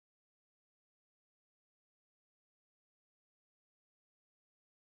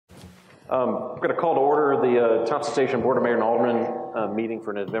We're going to call to order the Thompson Station Board of Mayor and Alderman meeting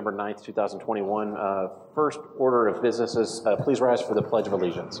for November 9th, 2021. First order of business is please rise for the Pledge of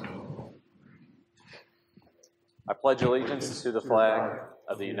Allegiance. I pledge allegiance to the flag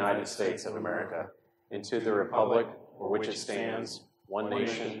of the United States of America and to the republic for which it stands, one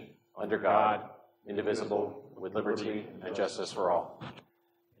nation, under God, indivisible, with liberty and justice for all.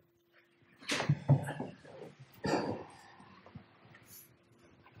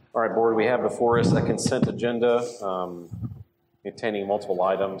 All right, board, we have before us a consent agenda containing multiple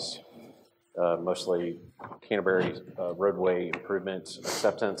items, mostly Canterbury roadway improvement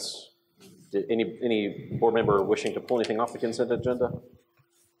acceptance. Did any board member wishing to pull anything off the consent agenda?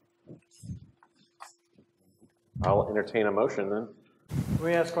 I'll entertain a motion then. Do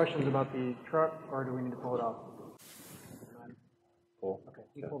we ask questions about the truck, or do we need to pull it off? Cool. Okay,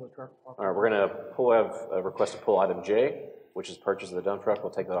 you pull the truck off. All right, we're going to have a request to pull item J, which is purchase of the dump truck.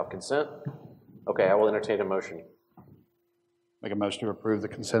 We'll take that off consent. Okay, I will entertain a motion. Make a motion to approve the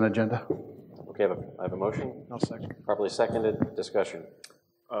consent agenda. Okay, I have a motion. I'll second. Properly seconded. Discussion.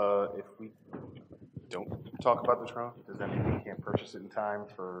 If we don't talk about the truck, does that mean we can't purchase it in time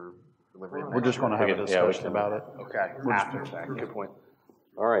for delivery? We're just going to have a discussion about it. Okay, after that. Good point.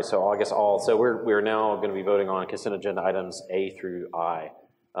 All right, so I guess so we're now going to be voting on consent agenda items A through I.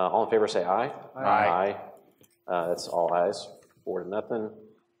 All in favor say aye. Aye. That's all ayes, 4-0.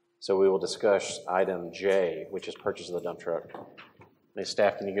 So we will discuss item J, which is purchase of the dump truck. Hey,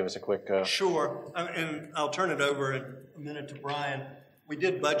 staff, can you give us a quick? Sure, and I'll turn it over in a minute to Brian. We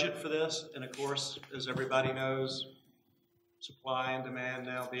did budget for this, and of course, as everybody knows, supply and demand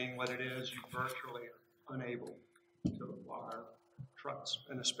now being what it is, you virtually are unable to acquire trucks,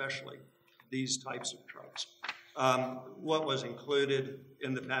 and especially these types of trucks. What was included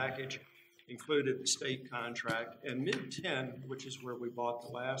in the package included the state contract, and Mid-10, which is where we bought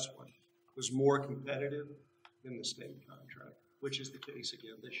the last one, was more competitive than the state contract, which is the case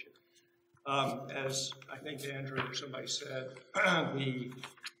again this year. As I think Andrew or somebody said, the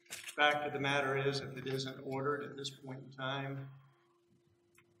fact of the matter is, if it isn't ordered at this point in time,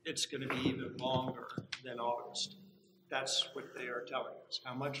 it's going to be even longer than August. That's what they are telling us.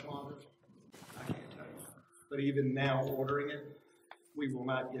 How much longer? I can't tell you. But even now, ordering it, we will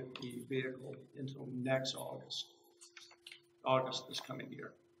not get the vehicle until next August this coming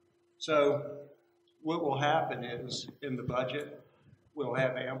year. So what will happen is, in the budget, we'll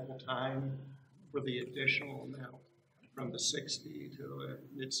have ample time for the additional amount from the 60 to the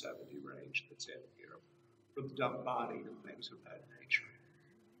mid-70 range that's in here for the dump body and things of that nature.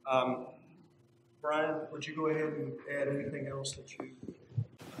 Brian, would you go ahead and add anything else that you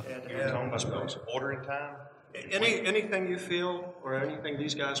add? You're talking about ordering time? Anything you feel or anything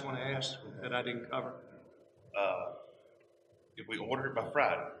these guys want to ask that I didn't cover? If we order it by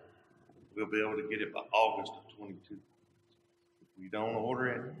Friday, we'll be able to get it by August of 22. If we don't order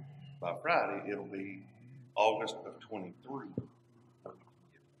it by Friday, it'll be August of 23.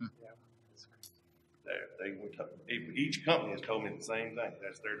 Each company has told me the same thing.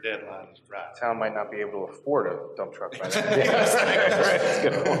 That's their deadline is Friday. Town might not be able to afford a dump truck by then. That's a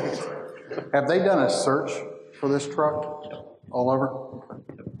good point. Have they done a search for this truck all over?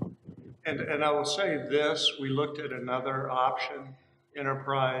 And I will say this, we looked at another option.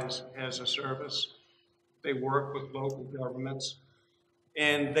 Enterprise has a service. They work with local governments,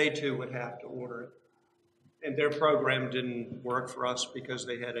 and they too would have to order it. And their program didn't work for us because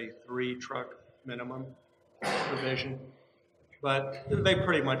they had a 3-truck minimum provision. But they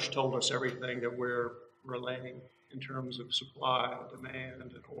pretty much told us everything that we're relaying in terms of supply, demand,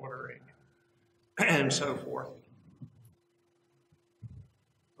 and ordering, and so forth.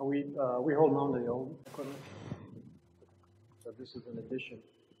 Are we holding on to the old equipment? So this is an addition.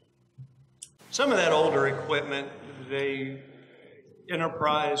 Some of that older equipment,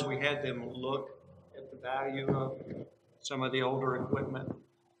 Enterprise, we had them look at the value of some of the older equipment,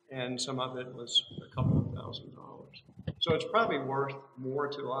 and some of it was a couple of $1,000. So it's probably worth more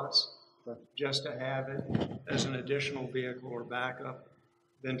to us just to have it as an additional vehicle or backup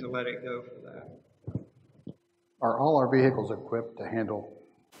than to let it go for that. Are all our vehicles equipped to handle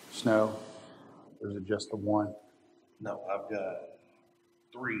snow, or is it just the one? No, I've got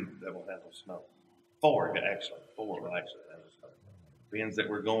 3 that will handle snow. 4 will actually handle snow. Being that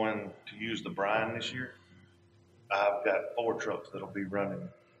we're going to use the brine this year, I've got 4 trucks that'll be running.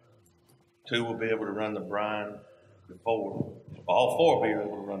 2 will be able to run the brine before. All 4 will be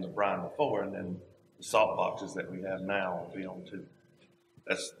able to run the brine before, and then the salt boxes that we have now will be on 2.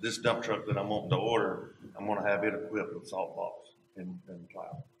 That's this dump truck that I'm wanting to order. I'm going to have it equipped with salt box and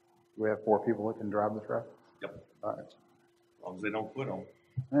plow. We have 4 people that can drive the truck? Yep. All right. As long as they don't quit on.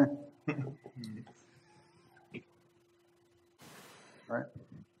 All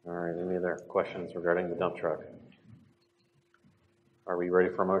right, any other questions regarding the dump truck? Are we ready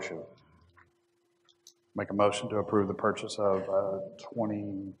for a motion? Make a motion to approve the purchase of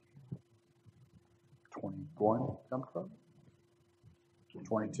 2021 dump truck?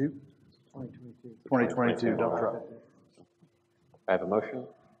 22? 2022 dump truck. I have a motion.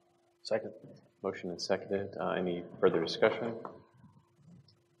 Second. Motion and seconded. Any further discussion?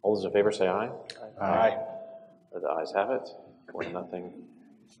 All those in favor say aye. Aye. The ayes have it. 4-0.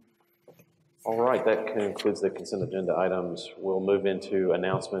 All right, that concludes the consent agenda items. We'll move into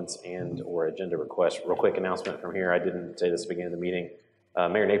announcements and/or agenda requests. Real quick announcement from here. I didn't say this at the beginning of the meeting.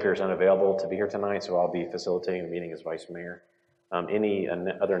 Mayor Napier is unavailable to be here tonight, so I'll be facilitating the meeting as vice mayor. Any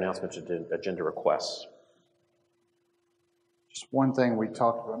other announcements or agenda requests? Just one thing we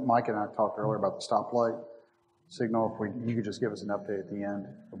talked about, Mike and I talked earlier about the stoplight signal. If you could just give us an update at the end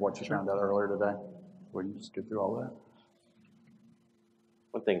of what you found out earlier today. We can just get through all that.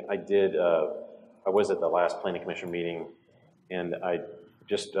 One thing I did, I was at the last planning commission meeting, and I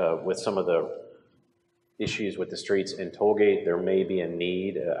just, with some of the issues with the streets in Tollgate, there may be a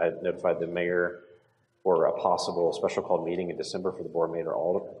need. I notified the mayor for a possible special called meeting in December for the board of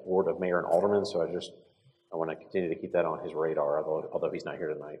mayor and aldermen. So I want to continue to keep that on his radar, although he's not here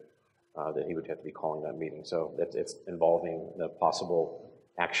tonight, that he would have to be calling that meeting. So it's involving the possible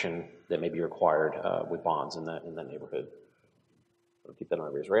action that may be required with bonds in that neighborhood. I'll keep that on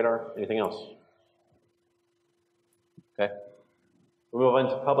everybody's radar. Anything else? Okay. We'll move on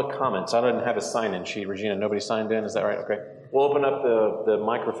to public comments. I didn't have a sign-in sheet. Regina, nobody signed in. Is that right? Okay. We'll open up the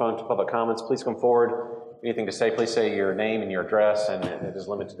microphone to public comments. Please come forward. Anything to say, please say your name and your address, and it is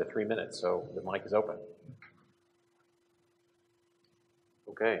limited to 3 minutes, so the mic is open.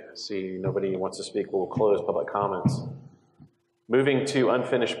 Okay. I see nobody wants to speak. We'll close public comments. Moving to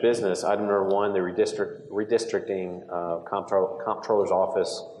unfinished business, item number 1, the redistricting comptroller's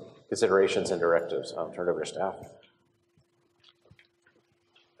office considerations and directives. I'll turn it over to staff.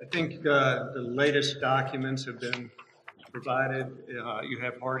 I think the latest documents have been provided. You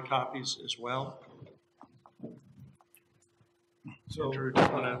have hard copies as well. So, Andrew, do you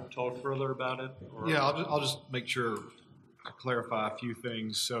want to talk further about it? Or? Yeah, I'll just make sure to clarify a few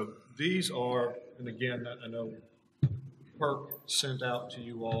things. So these are, and again, I know Perk sent out to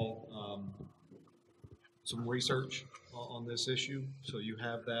you all some research on this issue, so you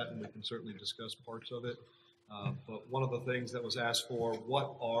have that, and we can certainly discuss parts of it. But one of the things that was asked for,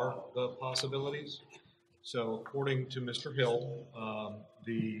 what are the possibilities? So according to Mr. Hill,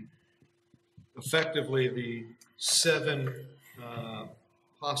 effectively the 7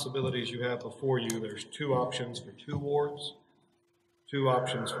 possibilities you have before you, there's 2 options for 2 wards, 2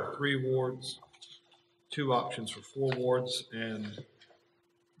 options for 3 wards, 2 options for 4 wards, and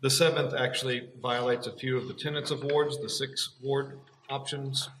the 7th actually violates a few of the tenets of wards, the 6 ward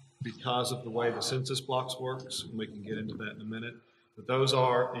options, because of the way the census blocks works, and we can get into that in a minute. But those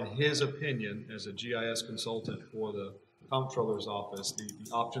are, in his opinion, as a GIS consultant for the comptroller's office, the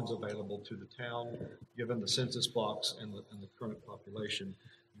options available to the town, given the census blocks and the current population.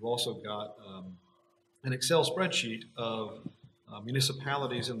 You've also got an Excel spreadsheet of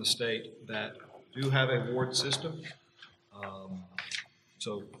municipalities in the state that do have a ward system.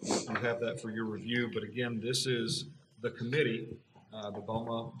 So you have that for your review. But again, this is the committee. The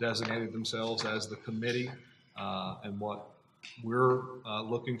BOMA designated themselves as the committee. And what we're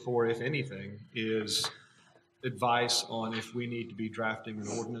looking for, if anything, is advice on if we need to be drafting an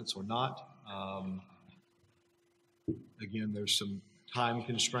ordinance or not. Again, there's some time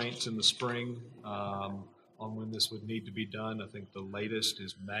constraints in the spring on when this would need to be done. I think the latest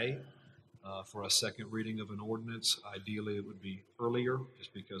is May for a second reading of an ordinance. Ideally, it would be earlier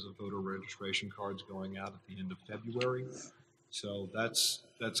just because of voter registration cards going out at the end of February. So that's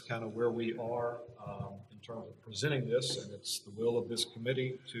kind of where we are in terms of presenting this, and it's the will of this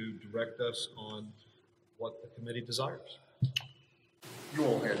committee to direct us on what the committee desires. You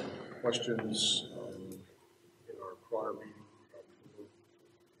all had questions in our prior meeting. We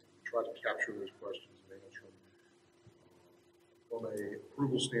tried to capture those questions and answer them. From an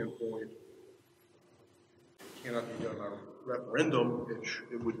approval standpoint, it cannot be done by referendum.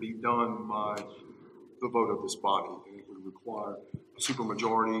 It would be done by the vote of this body, and it would require a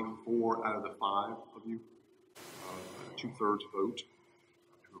supermajority, 4 out of the 5 of you, 2/3 vote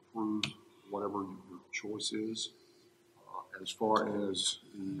to approve whatever your choice is. As far as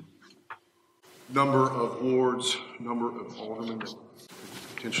the number of wards, number of aldermen that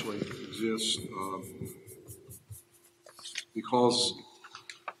potentially exist, because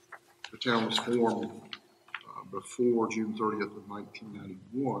the town was formed before June 30th of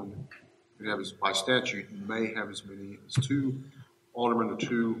 1991, you have as, by statute, you may have as many as 2 aldermen to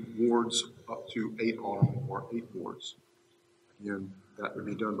 2 wards, up to 8 aldermen or 8 wards. Again, that would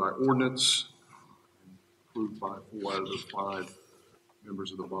be done by ordinance, approved by 4 out of those 5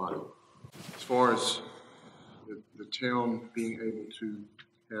 members of the body. As far as the town being able to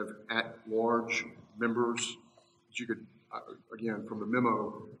have at-large members, you could, again, from the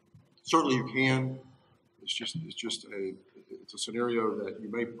memo, certainly you can. It's just a scenario that you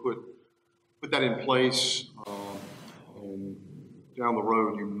may put that in place, and down the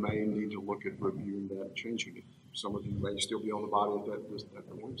road you may need to look at reviewing that and changing it. Some of you may still be on the body at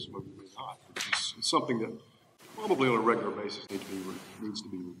that point, some of you may not. It's something that probably on a regular basis needs to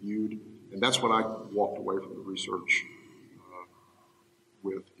be reviewed, and that's what I walked away from the research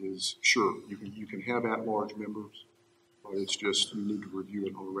with. Is sure you can have at-large members, but it's just you need to review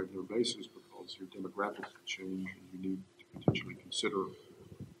it on a regular basis because your demographics can change, and you need to potentially consider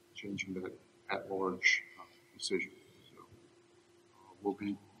changing that at-large decision. So we'll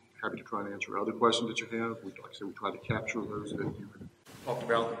be happy to try and answer other questions that you have. Like I said, we try to capture those that you had talked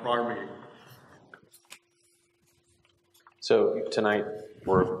about in the prior meeting. So tonight,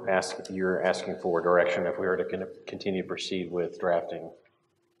 you're asking for direction if we were to continue to proceed with drafting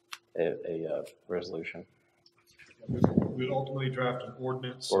a resolution. We would ultimately draft an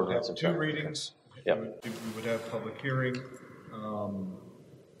ordinance, have 2 readings. Yep. We would have public hearing.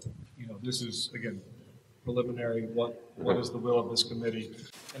 This is, again, preliminary. What is the will of this committee?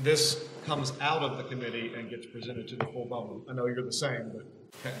 And this comes out of the committee and gets presented to the full BOMA. I know you're the same, but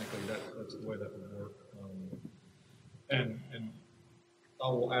technically that's the way that would work. And I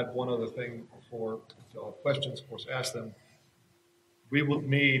will add one other thing before, if y'all have questions, of course, ask them. We would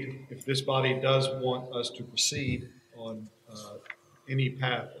need, if this body does want us to proceed on any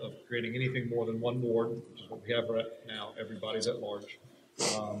path of creating anything more than 1 ward, which is what we have right now, everybody's at large,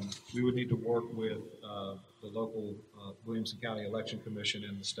 we would need to work with the local Williamson County Election Commission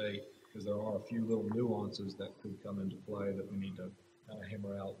in the state, because there are a few little nuances that could come into play that we need to kind of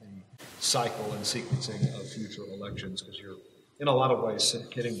hammer out the cycle and sequencing of future elections, because you're, in a lot of ways,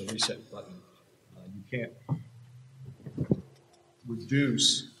 hitting the reset button. You can't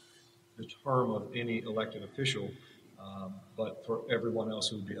reduce the term of any elected official, but for everyone else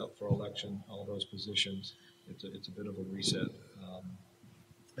who would be up for election, all those positions, it's a bit of a reset,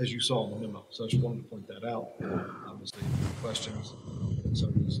 as you saw in the memo. So I just wanted to point that out. Obviously, questions,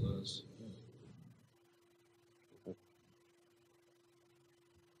 concerns, those.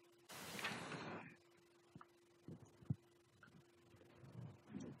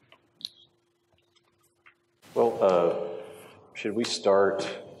 Well, should we start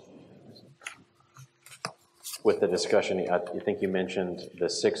with the discussion? I think you mentioned the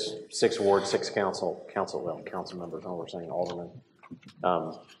six ward, 6 council members. Oh, we're saying alderman.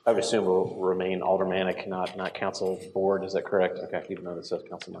 I would assume will remain aldermanic, not council board. Is that correct? Okay, even though it says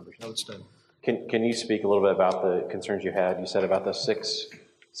council members. I would stay. Can you speak a little bit about the concerns you had? You said about the 6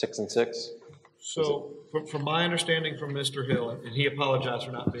 and 6. So, from my understanding from Mr. Hill, and he apologized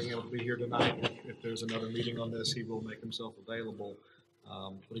for not being able to be here tonight. If there's another meeting on this, he will make himself available.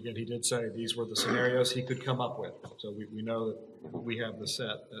 But again, he did say these were the scenarios he could come up with. So we know that we have the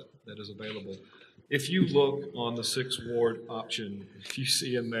set that is available. If you look on the 6 ward option, if you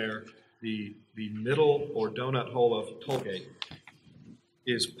see in there the middle or donut hole of Tollgate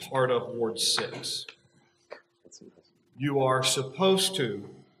is part of Ward 6. You are supposed to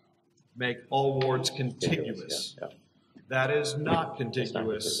make all wards contiguous. Yeah. That is not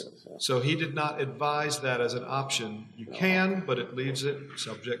contiguous. So he did not advise that as an option. You can, but it leaves it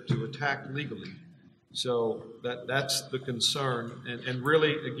subject to attack legally. So that's the concern. And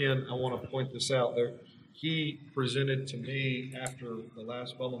really, again, I want to point this out there. He presented to me after the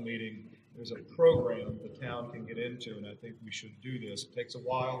last BOMA meeting, there's a program the town can get into, and I think we should do this. It takes a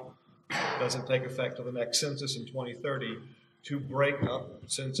while. It doesn't take effect till the next census in 2030. To break up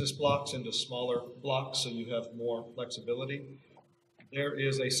census blocks into smaller blocks so you have more flexibility. There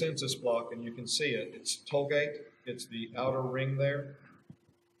is a census block, and you can see it. It's Tollgate. It's the outer ring there.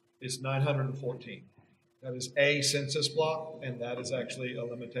 It's 914. That is a census block, and that is actually a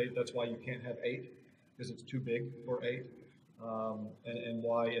limitation. That's why you can't have 8, because it's too big for 8, and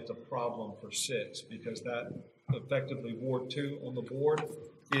why it's a problem for 6, because that effectively Ward 2 on the board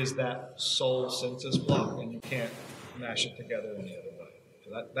is that sole census block, and you can't mash it together any other way.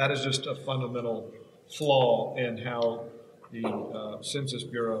 So that is just a fundamental flaw in how the Census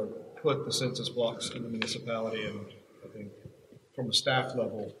Bureau put the census blocks in the municipality, and I think from a staff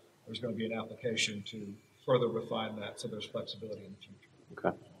level, there's going to be an application to further refine that so there's flexibility in the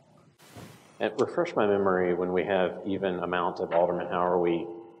future. And refresh my memory, when we have even amount of aldermen, how are we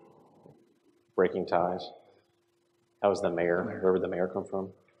breaking ties? How is the mayor? Where would the mayor come from?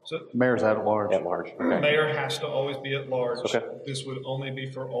 So Mayor's at large. At large, okay. mayor has to always be at large. Okay. This would only be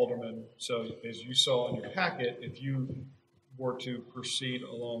for aldermen. So as you saw in your packet, if you were to proceed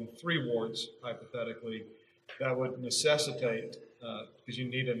along 3 wards, hypothetically, that would necessitate, because you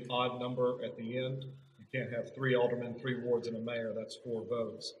need an odd number at the end. You can't have 3 aldermen, 3 wards, and a mayor. That's 4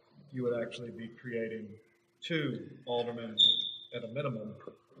 votes. You would actually be creating 2 aldermen at a minimum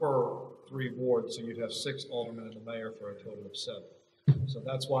per 3 wards. So you'd have 6 aldermen and a mayor for a total of 7. So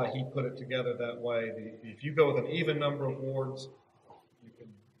that's why he put it together that way. If you go with an even number of wards, you can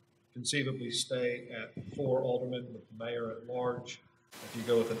conceivably stay at 4 aldermen with the mayor at large. If you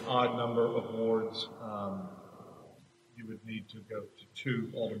go with an odd number of wards, you would need to go to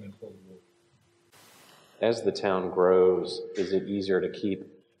 2 aldermen per ward. As the town grows, is it easier to keep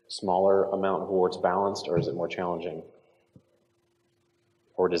smaller amount of wards balanced, or is it more challenging?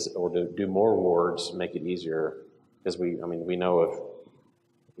 Or do more wards make it easier? Because we know of,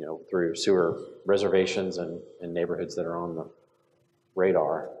 through sewer reservations and neighborhoods that are on the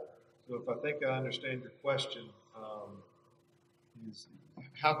radar. So if I think I understand your question, is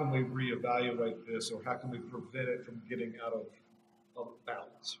how can we reevaluate this, or how can we prevent it from getting out of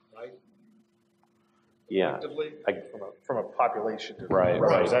balance, right? Yeah. From a population to Right.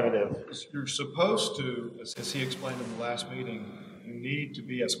 representative. You're supposed to, as he explained in the last meeting, you need to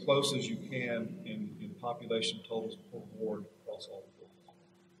be as close as you can in population totals per ward across all the wards.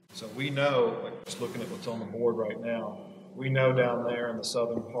 So we know, like just looking at what's on the board right now, we know down there in the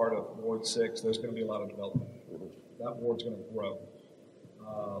southern part of Ward 6, there's going to be a lot of development. That ward's going to grow.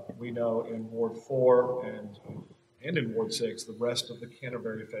 We know in Ward 4 and in Ward 6, the rest of the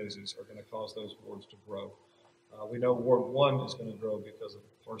Canterbury phases are going to cause those wards to grow. We know Ward 1 is going to grow because of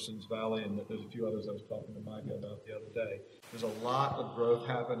Parsons Valley, and that there's a few others I was talking to Micah about the other day. There's a lot of growth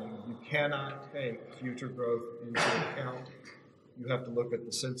happening. You cannot take future growth into account. You have to look at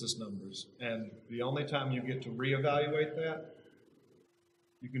the census numbers. And the only time you get to reevaluate that,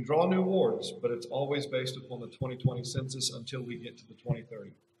 you can draw new wards, but it's always based upon the 2020 census until we get to the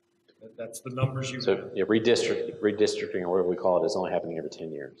 2030. That's the numbers you have. So redistricting, or whatever we call it, is only happening every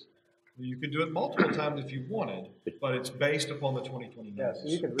 10 years. You could do it multiple times if you wanted, but it's based upon the 2020 Yeah, numbers. so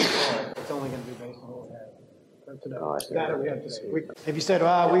you could recall it, it's only gonna be based on what we have today. Oh, I see. Data we have today. If you said,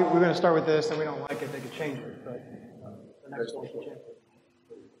 we're gonna start with this and we don't like it, they could change it, but the next one should change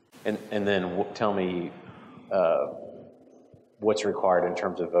it. And then tell me what's required in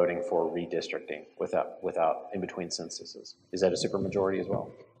terms of voting for redistricting without in between censuses. Is that a supermajority as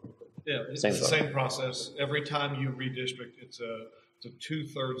well? Yeah, it's Same the vote. same process. Every time you redistrict, it's a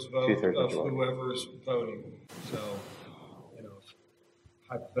 2/3 vote Two-thirds of majority. whoever's voting. So,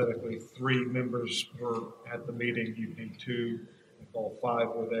 hypothetically, 3 members were at the meeting, you'd need 2. If all 5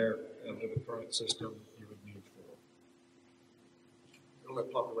 were there under the current system, you would need 4. On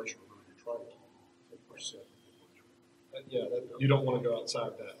that population, we're going to try to keep 10%. You don't want to go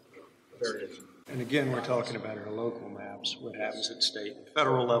outside that variation. And again, we're talking about our local maps, what happens at state and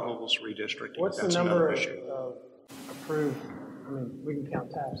federal levels, redistricting. What's the That's number another issue. of approved, we can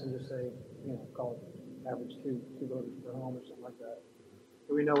count taps and just say, call it average two voters per home or something like that.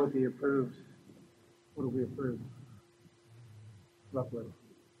 Do we know what will be approved roughly?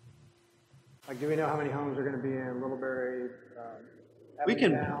 Like, do we know how many homes are gonna be in Littleberry? We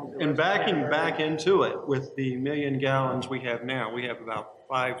can, Towns, and West backing Canterbury? back into it with the 1 million gallons we have now, we have about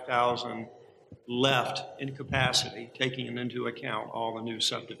 5,000 left in capacity, taking into account all the new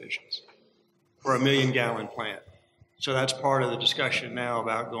subdivisions for a 1 million gallon plant. So that's part of the discussion now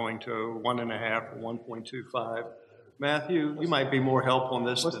about going to 1.5 or 1.25. Matthew, you might be more helpful on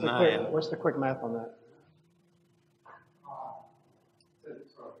this than I am. What's the quick math on that?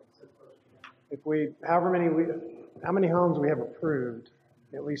 If how many homes we have approved,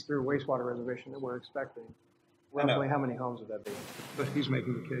 at least through wastewater reservation that we're expecting, I know. roughly how many homes would that be? But he's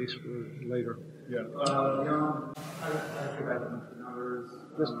making the case for later. Yeah.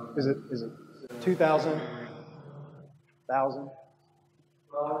 Just, is it 2,000? 1,000?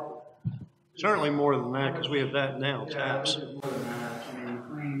 Certainly more than that, because we have that now, taps. More than that. I mean,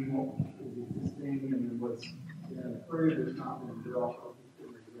 between what is existing and what's been approved, there's not been built.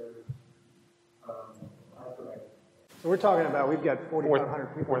 So we're talking about, we've got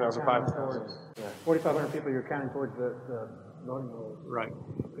 4,500 people. 4,500. 4,500 people you're counting towards the voting rolls, Right.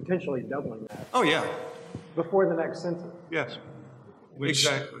 potentially doubling that Oh, yeah, before the next census. yes. Which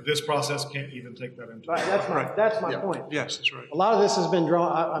Exactly. this process can't even take that into Right, account. that's my point. Yes, that's right. A lot of this has been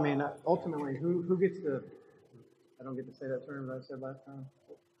drawn, I mean, ultimately, who gets the, I don't get to say that term that I said last time.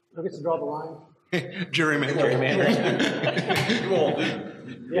 Who gets to draw the line? Gerrymandering. You won't do.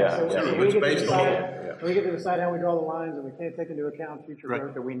 So we It's get to based on. decide, we get to decide how we draw the lines, and we can't take into account future Right.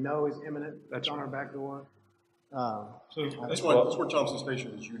 growth that we know is imminent, that's That's on our back door. So That's where Thompson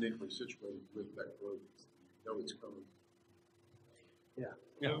Station is uniquely situated with that growth. You know it's coming. Yeah.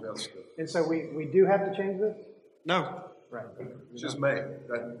 That's the, And so we do have to change this? No, Right. it's just May.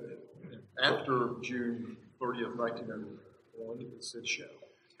 That, after June 30th, 1901, it said shall.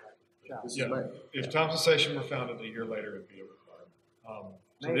 This is yeah, May. if Thompson Station were founded a year later, it'd be a requirement.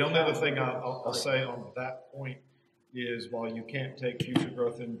 So the only other thing I'll say on that point is while you can't take future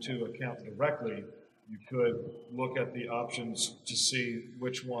growth into account directly, you could look at the options to see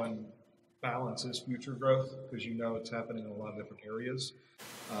which one balances future growth, because you know it's happening in a lot of different areas.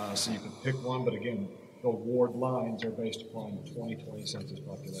 So you can pick one, but again, the ward lines are based upon 2020 census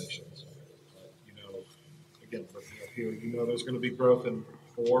populations. You know, again, looking up here, you know there's going to be growth in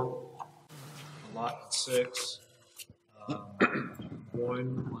 4, a lot in 6,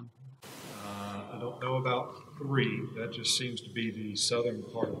 1. I don't know about 3. That just seems to be the southern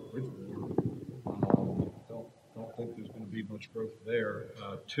part of Bridgeport. Don't think there's going to be much growth there.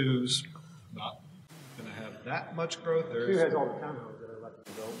 2's not going to have that much growth. 2 has all the townhomes that are elected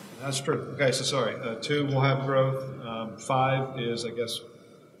to build. That's true. Okay, so sorry. 2 will have growth. 5 is, I guess,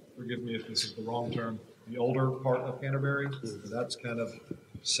 forgive me if this is the wrong term, the older part of Canterbury. That's kind of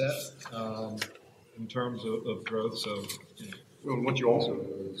set in terms of growth. So, you know. Well, and what you also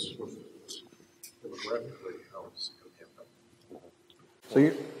know is with demographically how it's going to impact. So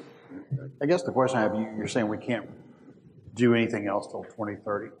I guess the question I have, you're saying we can't do anything else till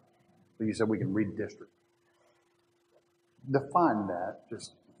 2030, but you said we can redistrict. Define that.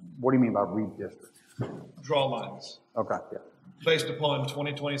 Just what do you mean by redistrict? Draw lines. Okay. Yeah. Based upon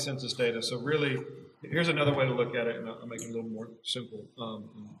 2020 census data. So really, here's another way to look at it, and I'll make it a little more simple. And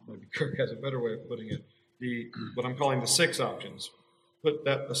maybe Kirk has a better way of putting it. What I'm calling the 6 options. Put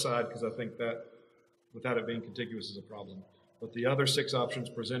that aside because I think that, without it being contiguous, is a problem. But the other 6 options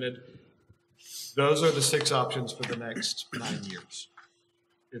presented, those are the 6 options for the next 9 years.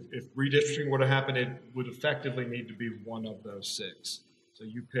 If redistricting were to happen, it would effectively need to be one of those 6. So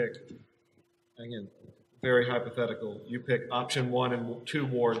you pick, again, very hypothetical, you pick option 1 and 2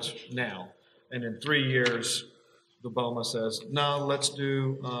 wards now. And in 3 years, the BOMA says, no, let's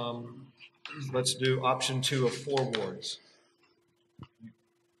do option 2 of 4 wards.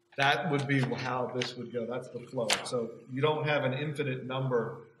 That would be how this would go. That's the flow. So you don't have an infinite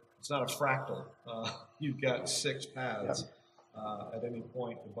number. It's not a fractal. You've got 6 paths. At any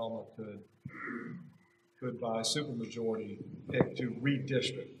point, the BOMA could by supermajority pick to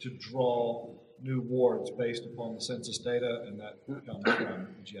redistrict, to draw new wards based upon the census data, and that comes from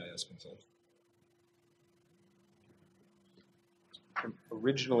the GIS consultant.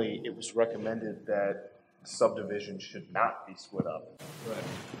 Originally, it was recommended that subdivisions should not be split up. Right.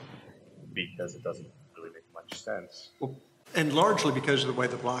 Because it doesn't really make much sense. well, and largely because of the way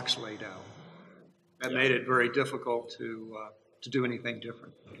the block's laid out. That made it very difficult to do anything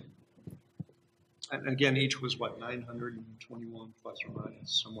different. And again, each was what, 921 plus or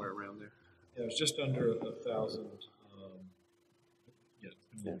minus, somewhere around there. Yeah, it was just under 1,000.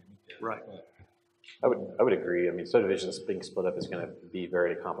 Right. I would agree. I mean, subdivisions being split up is going to be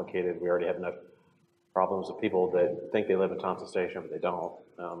very complicated. We already have enough problems with people that think they live in Thompson Station, but they don't.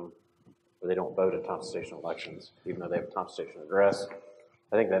 Or they don't vote in Thompson Station elections, even though they have a Thompson Station address.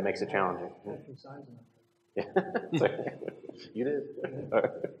 I think that makes it challenging. Yeah. You did.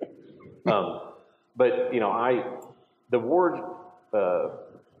 But, you know, the ward,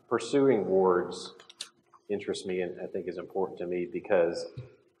 pursuing wards interests me and I think is important to me because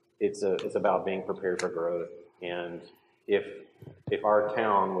it's about being prepared for growth. And if our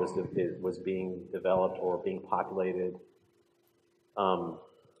town was being developed or being populated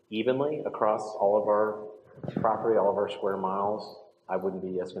evenly across all of our property, all of our square miles, I wouldn't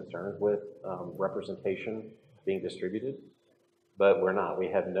be as concerned with representation being distributed. But we're not. We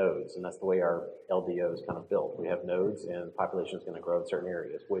have nodes, and that's the way our LDO is kind of built. We have nodes, and population is going to grow in certain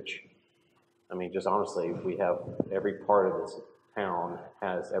areas, which, I mean, just honestly, we have every part of this town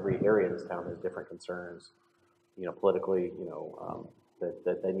every area in this town has different concerns, you know, politically, you know,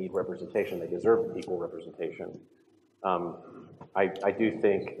 that they need representation. They deserve equal representation. I do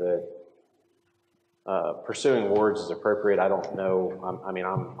think that pursuing wards is appropriate. I don't know. I mean,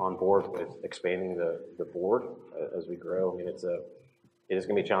 I'm on board with expanding the board as we grow. I mean, it is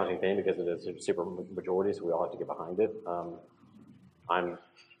going to be a challenging thing because it is a super majority, so we all have to get behind it. I'm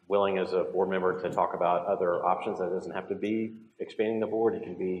willing as a board member to talk about other options. That doesn't have to be expanding the board. It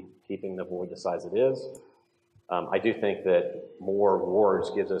can be keeping the board the size it is. I do think that more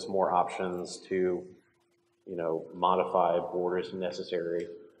wards gives us more options to, you know, modify borders if necessary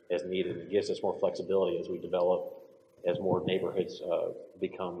as needed. It gives us more flexibility as we develop, as more neighborhoods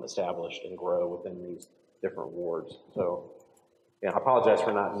become established and grow within these different wards. So, yeah, I apologize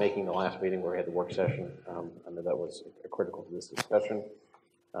for not making the last meeting where we had the work session. I know that was critical to this discussion,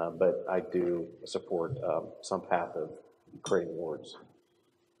 but I do support some path of creating wards.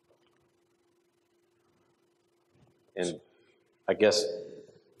 And I guess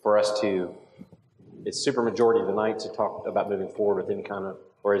for us to, it's supermajority tonight to talk about moving forward with any kind of,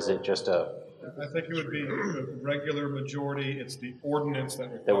 or is it just a? I think it would be a regular majority. It's the ordinance that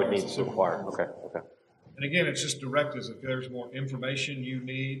requires. That would need to require, okay. And again, it's just directives. If there's more information you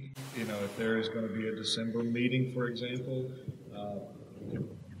need, you know, if there is going to be a December meeting, for example,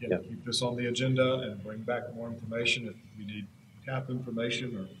 keep this on the agenda and bring back more information. If you need cap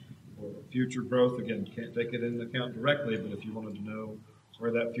information or future growth, again, can't take it into account directly, but if you wanted to know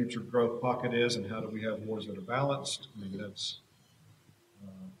where that future growth pocket is and how do we have wards that are balanced, maybe that's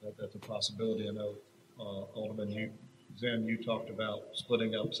a possibility. I know, Alderman, Zen, you talked about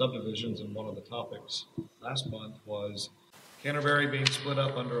splitting up subdivisions, and one of the topics last month was Canterbury being split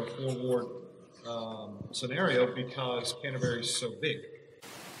up under a 4-ward scenario because Canterbury is so big,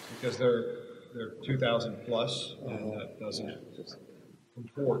 because they're 2,000 plus, and that doesn't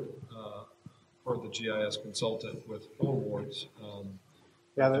comport for the GIS consultant with 4 wards.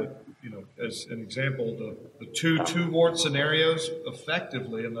 You know, as an example, the two ward scenarios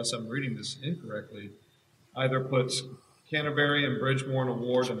effectively, unless I'm reading this incorrectly, either puts Canterbury and Bridgemore in a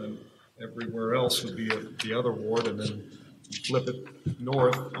ward, and then everywhere else would be the other ward, and then flip it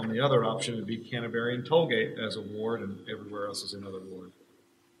north on the other option would be Canterbury and Tollgate as a ward, and everywhere else is another ward.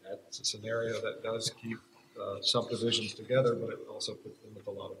 That's a scenario that does keep subdivisions together, but it also puts them with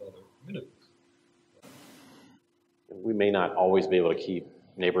a lot of other communities. We may not always be able to keep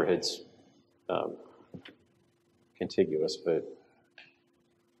neighborhoods contiguous, but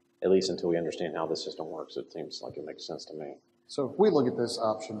at least until we understand how the system works, it seems like it makes sense to me. So if we look at this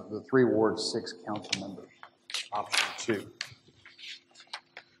option, the 3 wards, 6 council members, option 2,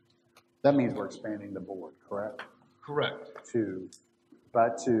 that means we're expanding the board, correct? Correct. By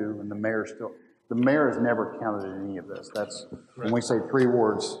 2, and the mayor is never counted in any of this. That's, when we say 3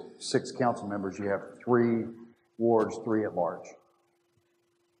 wards, 6 council members, you have 3 wards, 3 at large.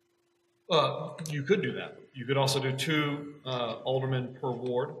 You could do that. You could also do 2 aldermen per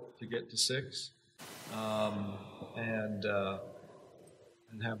ward to get to 6, and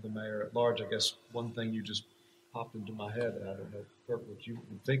have the mayor at large. I guess one thing you just popped into my head, and I don't know, Kirk, what you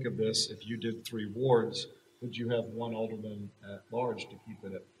would think of this. If you did 3 wards, would you have 1 alderman at large to keep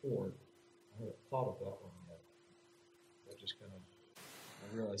it at 4? I haven't thought of that one yet. I just kind of,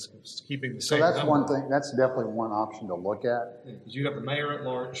 I realize it's keeping the same. So that's number. one thing. That's definitely one option to look at. Because you have the mayor at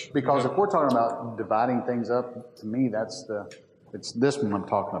large. Because if we're talking about dividing things up, to me, it's this one I'm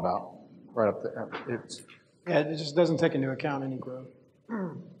talking about, right up there. It just doesn't take into account any growth.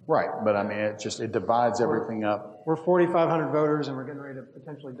 Right, but I mean, it divides everything up. We're 4,500 voters, and we're getting ready to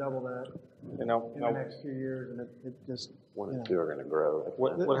potentially double that You know, in the next few years, and it just, 1 and 2 are going to grow.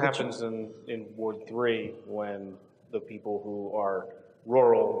 What happens in Ward 3 when the people who are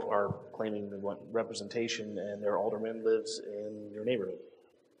rural are claiming they want representation and their alderman lives in your neighborhood?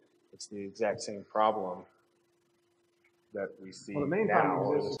 It's the exact same problem that we see well, the main now.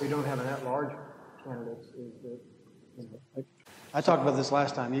 problem is we don't have an at-large candidates. Is that, you know, like I talked about this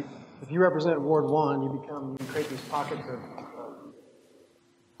last time. If you represent Ward 1, you create these pockets of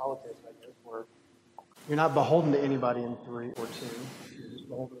politics, I guess, where you're not beholden to anybody in 3 or 2. You're just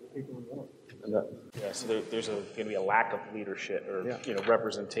beholden to the people in 1. Yeah, so there's going to be a lack of leadership or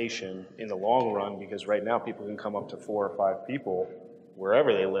representation in the long run, because right now people can come up to 4 or 5 people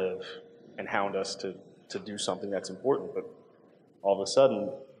wherever they live and hound us to do something that's important. But all of a sudden,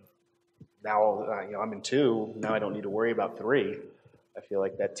 now I'm in 2. Now I don't need to worry about 3. I feel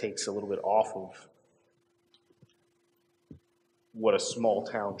like that takes a little bit off of what a small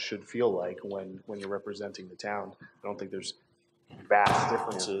town should feel like when you're representing the town. I don't think there's vast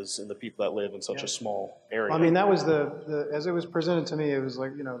differences in the people that live in such a small area. I mean, that was as it was presented to me, it was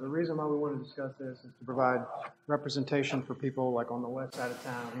like, the reason why we want to discuss this is to provide representation for people like on the west side of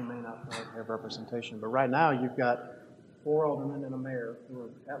town who may not have representation. But right now, you've got 4 aldermen and a mayor who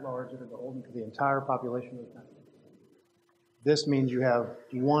are at large that are beholden to the entire population of the town. This means you have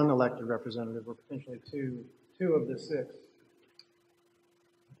 1 elected representative or potentially two of the 6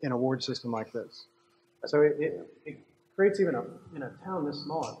 in a ward system like this. So it creates even in a town this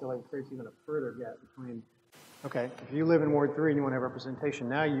small, I feel like it creates even a further gap between, okay, if you live in Ward 3 and you want to have representation,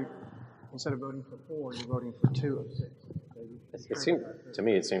 now instead of voting for 4, you're voting for 2 of 6. It seems, to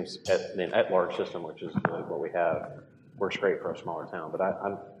me, it seems an at-large system, which is really what we have, works great for a smaller town. But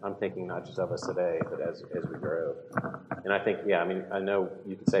I'm thinking not just of us today, but as we grow. And I think, yeah, I mean, I know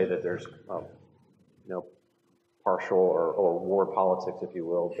you could say that there's, partial or ward politics, if you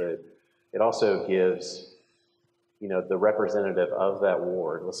will, but it also gives, the representative of that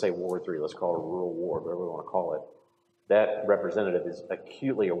ward, let's say Ward 3, let's call it a rural ward, whatever we want to call it, that representative is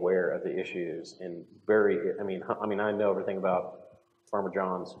acutely aware of the issues and I know everything about Farmer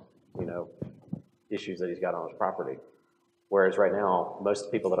John's, issues that he's got on his property. Whereas right now,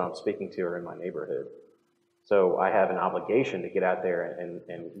 most people that I'm speaking to are in my neighborhood. So I have an obligation to get out there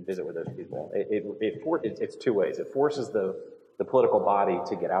and visit with those people. It's two ways. It forces the political body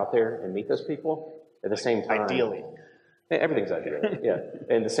to get out there and meet those people. At the same time, Ideally. Everything's ideal, yeah.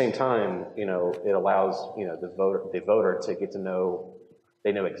 And at the same time, it allows, the voter to get to know,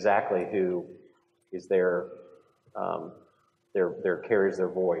 they know exactly who is there, carries their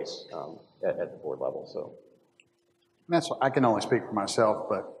voice at the board level, so. I can only speak for myself,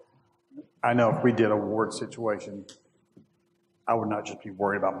 but I know if we did a ward situation, I would not just be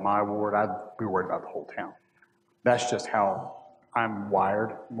worried about my ward, I'd be worried about the whole town. That's just how I'm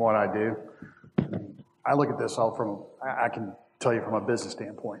wired, what I do. I look at this all I can tell you from a business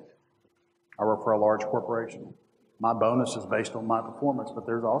standpoint. I work for a large corporation. My bonus is based on my performance, but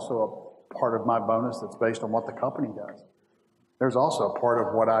there's also a part of my bonus that's based on what the company does. There's also a part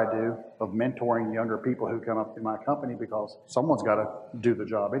of what I do of mentoring younger people who come up through my company because someone's got to do the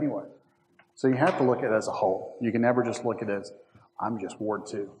job anyway. So you have to look at it as a whole. You can never just look at it as, I'm just Ward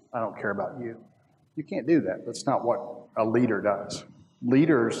 2. I don't care about you. You can't do that. That's not what a leader does.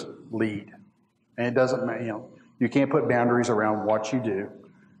 Leaders lead. And it doesn't matter, you can't put boundaries around what you do.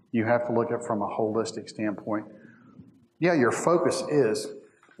 You have to look at it from a holistic standpoint. Yeah, your focus is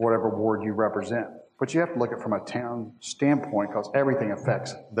whatever ward you represent, but you have to look at it from a town standpoint because everything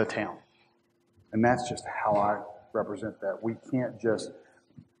affects the town. And that's just how I represent that. We can't just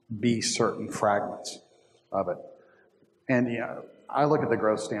be certain fragments of it. And I look at the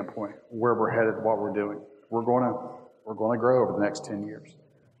growth standpoint, where we're headed, what we're doing. We're going to grow over the next 10 years.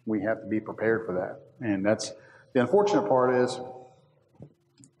 We have to be prepared for that. And that's the unfortunate part is,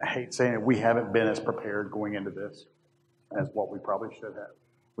 I hate saying it, we haven't been as prepared going into this as what we probably should have.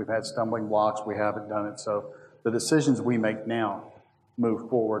 We've had stumbling blocks, we haven't done it. So the decisions we make now move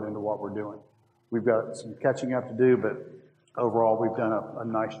forward into what we're doing. We've got some catching up to do, but overall we've done a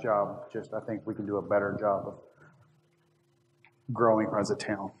nice job. I think we can do a better job of growing as a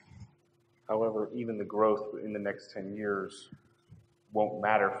town. However, even the growth in the next 10 years won't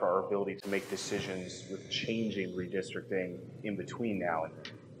matter for our ability to make decisions with changing redistricting in between now and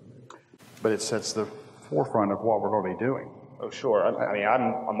then. But it sets the forefront of what we're going to be doing. Oh, sure.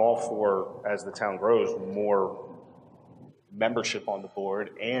 I'm all for, as the town grows, more membership on the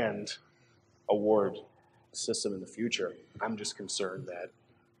board and award system in the future. I'm just concerned that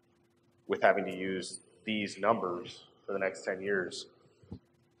with having to use these numbers for the next 10 years,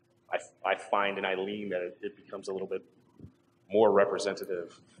 I find and I lean that it becomes a little bit more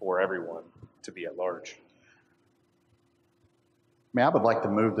representative for everyone to be at large. I would like to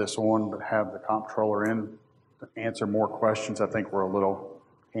move this on, but have the comptroller in to answer more questions. I think we're a little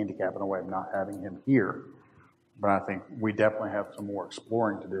handicapped in a way of not having him here, but I think we definitely have some more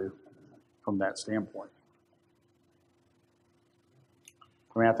exploring to do from that standpoint.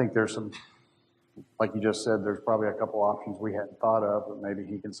 I think there's some, like you just said, there's probably a couple options we hadn't thought of, but maybe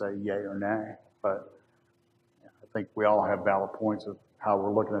he can say yay or nay. But I think we all have valid points of how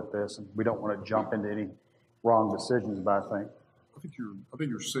we're looking at this, and we don't want to jump into any wrong decisions, but I think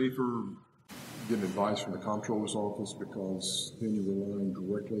you're safer getting advice from the comptroller's office because then you're relying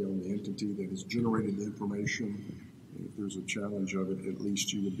directly on the entity that has generated the information. And if there's a challenge of it, at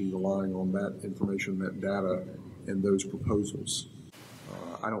least you would be relying on that information, that data, and those proposals.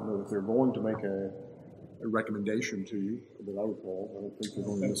 I don't know if they're going to make a recommendation to you that I recall. I don't think they're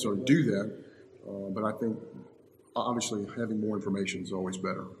going to necessarily do that. But I think obviously having more information is always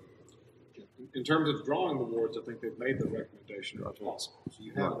better. In terms of drawing the wards, I think they've made the recommendation to council. So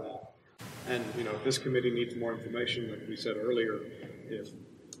you have that. And, this committee needs more information, like we said earlier. If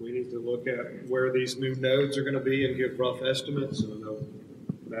we need to look at where these new nodes are going to be and give rough estimates, and I know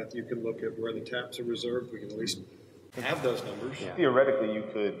Matthew can look at where the taps are reserved, we can at least have those numbers. Yeah. Theoretically, you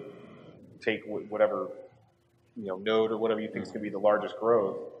could take whatever, node or whatever you think is going to be the largest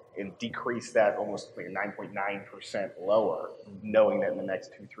growth and decrease that almost like 9.9% lower, knowing that in the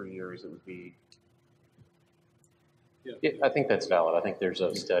next 2-3 years it would be. Yeah, I think that's valid. I think there's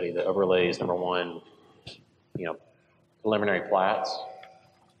a study that overlays, number one, preliminary plats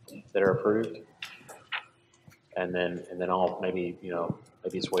that are approved. And then all, maybe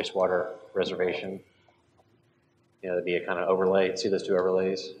it's wastewater reservation. That'd be a kind of overlay, see those two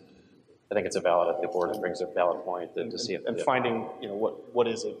overlays. I think it's a valid, the board brings a valid point to see if. And finding, what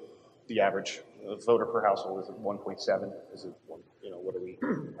is it, the average voter per household, is it 1.7? Is it, what are we?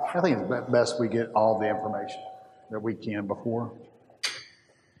 I think it's best we get all the information that we can before.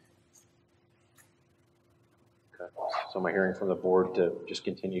 Okay. So am I hearing from the board to just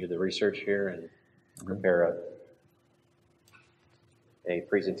continue the research here and prepare a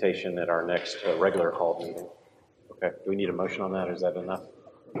presentation at our next regular called meeting? Okay, do we need a motion on that, or is that enough?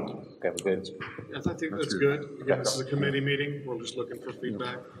 Okay, we're good. Yes, I think that's good. Again, this is a committee meeting. We're just looking for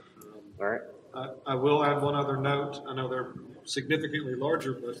feedback. All right. I will add one other note. I know they're significantly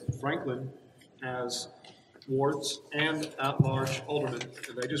larger, but Franklin has wards and at-large aldermen,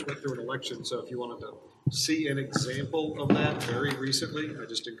 and they just went through an election. So if you wanted to see an example of that very recently, I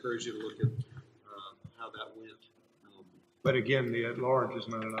just encourage you to look at how that went. But again, the at-large is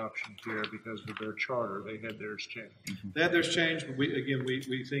not an option here because of their charter. They had theirs changed. They had theirs changed, but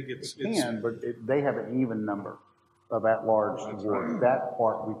we think it's But they have an even number of at-large wards. That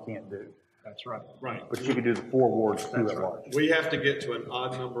part we can't do. That's right. Right. But you can do the 4 wards, 2 at-large. We have to get to an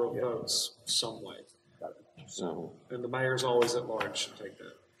odd number of votes some way. So, and the mayor's always at large to take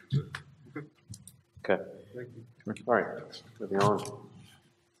that. Okay. Thank you. All right, moving on.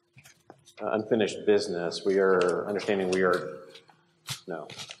 Unfinished business. We're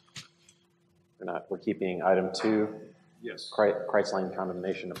keeping item 2. Yes. Kreitz Lane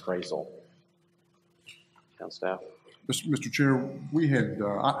condemnation appraisal. Town staff. Mr. Chair, we had,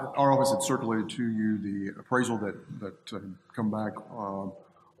 our office had circulated to you the appraisal that come back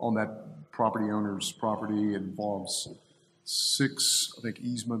on that property owner's property. It involves 6, I think,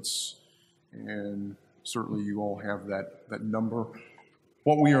 easements, and certainly you all have that number.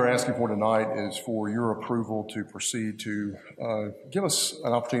 What we are asking for tonight is for your approval to proceed to give us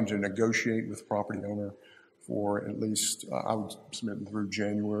an opportunity to negotiate with the property owner for at least, I would submit through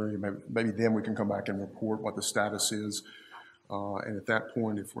January. Maybe then we can come back and report what the status is. And at that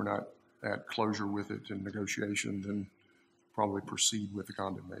point, if we're not at closure with it in negotiation, then probably proceed with the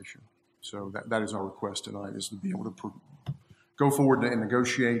condemnation. So that is our request tonight, is to be able to go forward and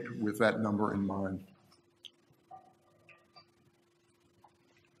negotiate with that number in mind.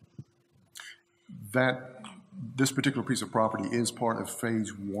 This particular piece of property is part of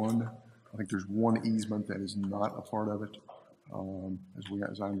phase 1. I think there's one easement that is not a part of it,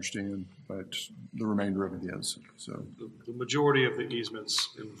 as I understand, but the remainder of it is. So the majority of the easements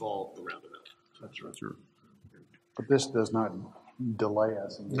involve the roundabout. That's right. Sure. But this does not delay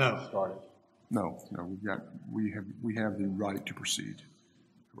us in getting started. No, we have the right to proceed.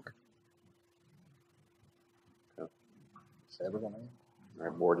 Correct. Is everyone in? All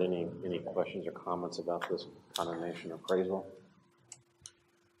right, board, any questions or comments about this condemnation appraisal?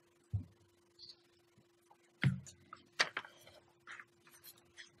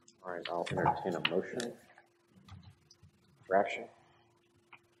 All right, I'll entertain a motion for action.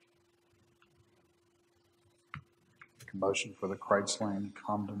 Motion for the Kreitz Lane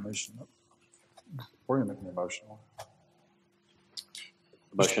condemnation. We're going to make an motion on it.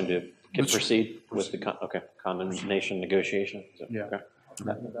 Motion to proceed with the condemnation negotiation. Yeah. Okay.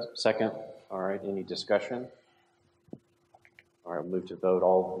 Second. All right. Any discussion? All right. Move to vote.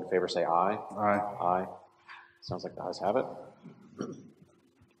 All in favor say aye. Aye. Aye. Sounds like the ayes have it.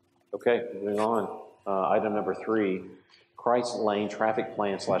 Okay. Moving on. Item number 3, Kreitz Lane traffic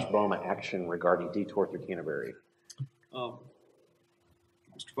plan / BOMA action regarding detour through Canterbury. Mr.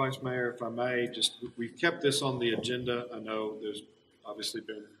 Vice Mayor, if I may, we've kept this on the agenda. I know there's obviously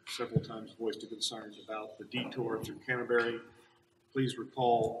been several times voiced concerns about the detour through Canterbury. Please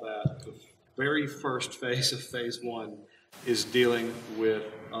recall that the very first phase of phase 1 is dealing with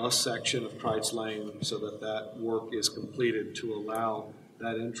a section of Kreitz Lane so that work is completed to allow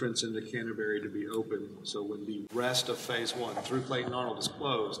that entrance into Canterbury to be open. So when the rest of phase 1 through Clayton Arnold is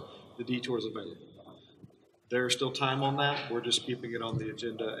closed, the detour is available. There's still time on that. We're just keeping it on the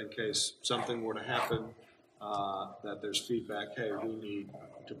agenda in case something were to happen, that there's feedback, hey, we need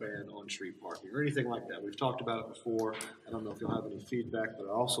to ban on-street parking or anything like that. We've talked about it before. I don't know if you'll have any feedback, but I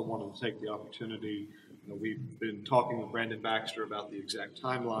also wanted to take the opportunity. We've been talking with Brandon Baxter about the exact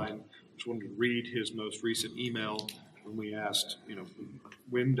timeline. Just wanted to read his most recent email when we asked,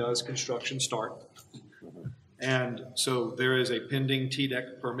 when does construction start? And so there is a pending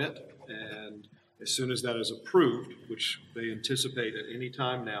TDEC permit, and as soon as that is approved, which they anticipate at any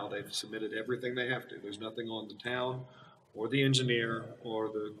time now, they've submitted everything they have to. There's nothing on the town or the engineer or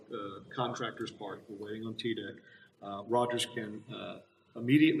the contractor's part. We're waiting on TDEC. Rogers can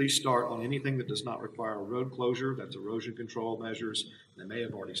immediately start on anything that does not require a road closure. That's erosion control measures. They may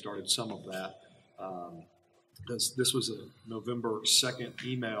have already started some of that. This was a November 2nd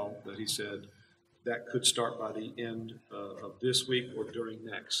email that he said that could start by the end of this week or during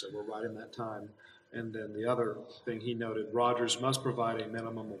next. So we're right in that time. And then the other thing he noted, Rogers must provide a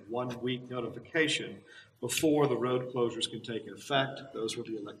minimum of 1 week notification before the road closures can take effect. Those were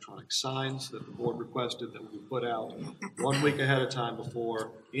the electronic signs that the board requested that we put out 1 week ahead of time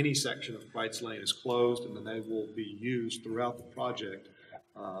before any section of Price Lane is closed, and then they will be used throughout the project.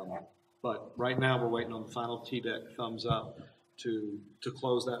 But right now we're waiting on the final TDEC thumbs up to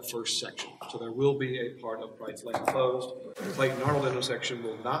close that first section. So there will be a part of Price Lane closed. The Clayton Arnold intersection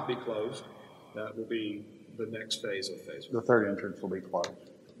will not be closed. That will be the next phase of phase one. The third entrance will be closed.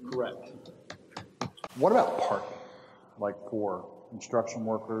 Correct. What about parking? Like for construction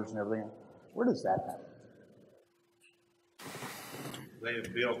workers and everything? Where does that happen? They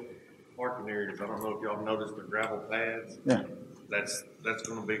have built parking areas. I don't know if y'all noticed the gravel pads. Yeah. That's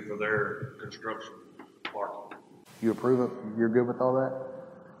going to be for their construction parking. You approve it? You're good with all that?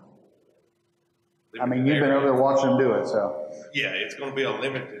 I mean, you've been over there watching them do it, so. Yeah, it's going to be a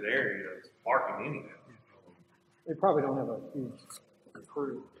limited area of parking anyhow. They probably don't have a huge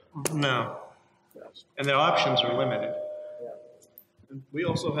crew. No. And the options are limited. And we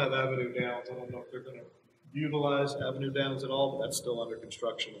also have Avenue Downs. I don't know if they're going to utilize Avenue Downs at all, but that's still under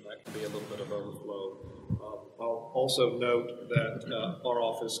construction, and that can be a little bit of overflow. I'll also note that our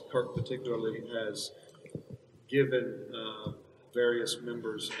office, Kirk particularly, has given various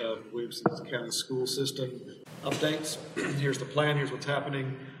members of Williamson County School System updates. Here's the plan, here's what's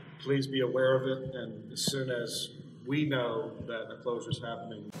happening. Please be aware of it, and as soon as we know that a closure is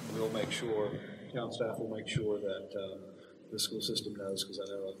happening, we'll make sure, town staff will make sure that the school system knows, because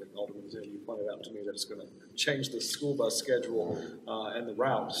I think Alderman Zinn, you pointed out to me that it's going to change the school bus schedule and the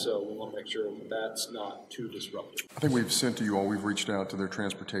route, so we want to make sure that that's not too disruptive. I think we've sent to you all, we've reached out to their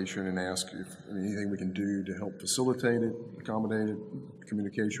transportation and asked if anything we can do to help facilitate it, accommodate it,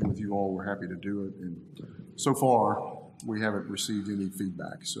 communication with you all, we're happy to do it. And so far, we haven't received any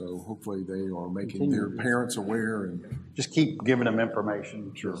feedback, so hopefully they are making their parents aware and Just keep giving them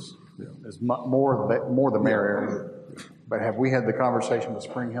information. Sure. Yeah. More the merrier. But have we had the conversation with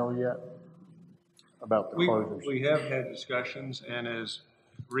Spring Hill yet about the closures? We have had discussions, and as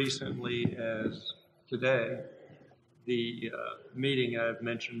recently as today, the meeting I've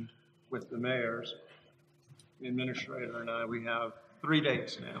mentioned with the mayors, the administrator and I, we have 3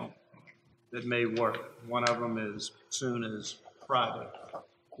 dates now that may work. One of them is soon as Friday.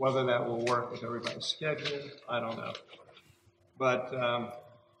 Whether that will work with everybody's schedule, I don't know. But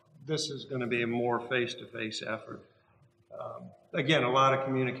this is going to be a more face-to-face effort. Again, a lot of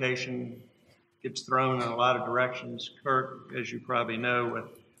communication gets thrown in a lot of directions. Kurt, as you probably know, with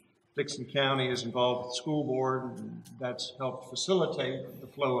Dixon County is involved with the school board, and that's helped facilitate the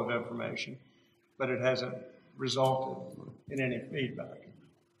flow of information, but it hasn't resulted in any feedback.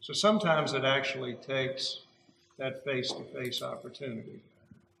 So sometimes it actually takes that face-to-face opportunity.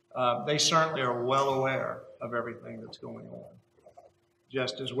 They certainly are well aware of everything that's going on,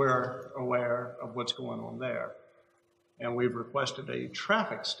 just as we're aware of what's going on there. And we've requested a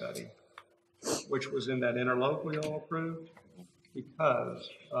traffic study, which was in that interlocal we all approved, because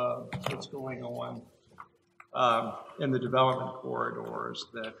of what's going on in the development corridors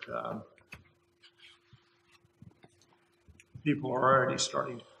that people are already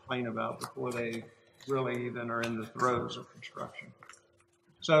starting to complain about before they really even are in the throes of construction.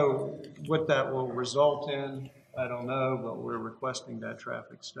 So what that will result in, I don't know, but we're requesting that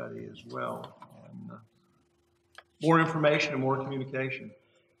traffic study as well. And, more information and more communication.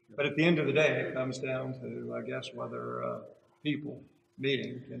 But at the end of the day, it comes down to, I guess, whether people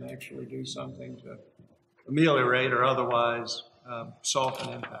meeting can actually do something to ameliorate or otherwise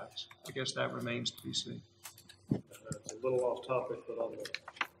soften impacts. I guess that remains to be seen. It's a little off topic, but on the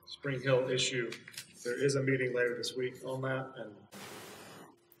Spring Hill issue, there is a meeting later this week on that, and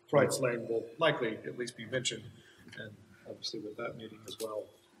Price Lane will likely at least be mentioned, and obviously with that meeting as well.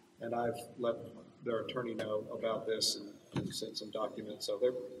 And I've let their attorney know about this and sent some documents. So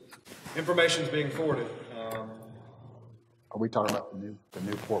their information is being forwarded. Are we talking about the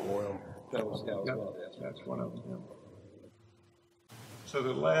new Port Royal? That was Yep. well, yes. That's one of them. Yeah. So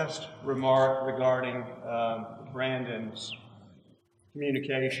the last remark regarding Brandon's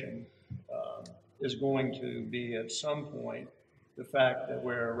communication is going to be at some point the fact that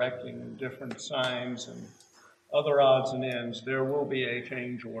we're erecting different signs and other odds and ends. There will be a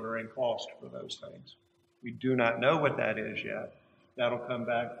change order and cost for those things. We do not know what that is yet. That'll come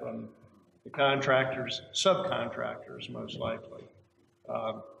back from the contractors, subcontractors most likely.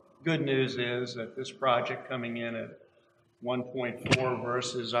 Good news is that this project coming in at 1.4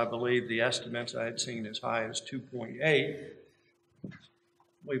 versus, I believe, the estimates I had seen as high as 2.8,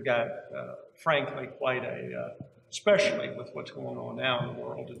 we've got, frankly, quite a, especially with what's going on now in the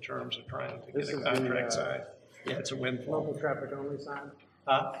world in terms of trying to get a contract signed. Yeah, it's a windfall. Local traffic only sign?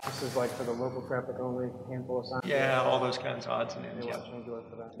 Huh? This is like for the local traffic only handful of signs? Yeah, all those kinds of odds and ends. They Yep. want to change it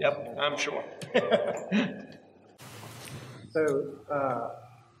for that? Yep, I'm sure. So,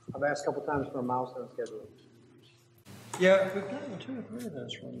 I've asked a couple times for a milestone schedule. Yeah, we've gotten 2 or 3 of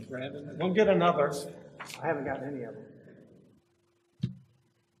those from Brandon. We'll get another. I haven't gotten any of them.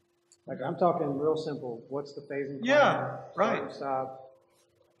 Like, I'm talking real simple. What's the phasing plan? Yeah, right. Start, stop,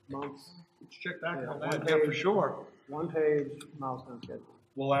 months. Let's check back Yeah, on one that, yeah, for page. sure. 1 page milestone schedule.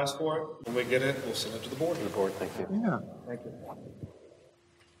 We'll ask for it. When we get it, we'll send it to the board. To the board, thank you. Yeah. Thank you.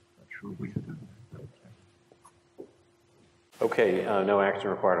 Sure we do. Okay, no action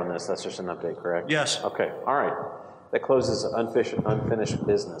required on this. That's just an update, correct? Yes. Okay, all right. That closes unfinished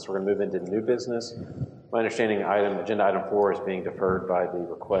business. We're going to move into new business. My understanding, agenda item 4 is being deferred by the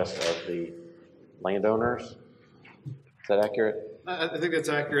request of the landowners. Is that accurate? I think that's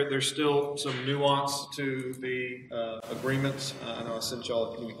accurate. There's still some nuance to the agreements. I know I sent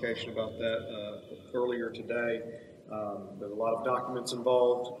y'all a communication about that earlier today. There's a lot of documents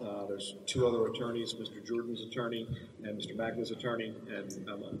involved. There's 2 other attorneys, Mr. Jordan's attorney and Mr. Magna's attorney, and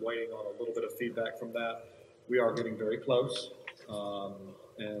I'm waiting on a little bit of feedback from that. We are getting very close,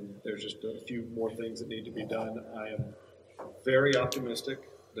 and there's just a few more things that need to be done. I am very optimistic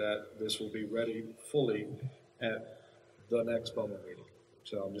that this will be ready fully at the next BOMA meeting.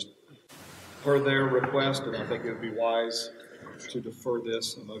 So I'm just, per their request, and I think it would be wise to defer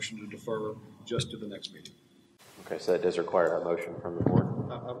this, a motion to defer just to the next meeting. Okay, so that does require a motion from the board?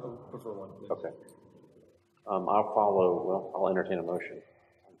 I prefer one, please. Okay. I'll entertain a motion.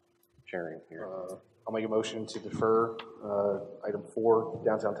 I'm chairing here. I'll make a motion to defer item 4,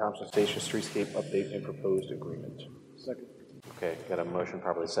 downtown Thompson Station streetscape update and proposed agreement. Second. Okay, got a motion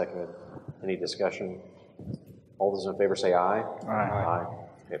properly seconded. Any discussion? All those in favor say aye. Aye.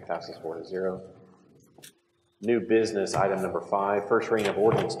 Okay, passes 4-0. New business, item number 5, first reading of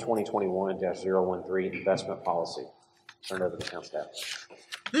ordinance 2021-013, investment policy. Turn it over to town staff.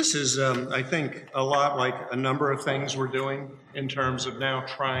 This is, I think, a lot like a number of things we're doing in terms of now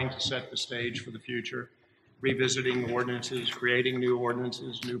trying to set the stage for the future, revisiting ordinances, creating new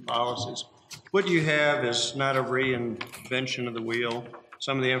ordinances, new policies. What you have is not a reinvention of the wheel.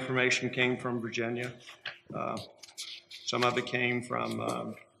 Some of the information came from Virginia. Some of it came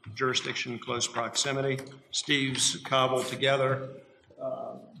from jurisdiction close proximity. Steve's cobbled together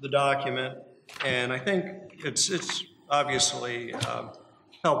the document, and I think it's obviously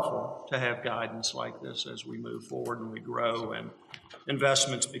helpful to have guidance like this as we move forward and we grow and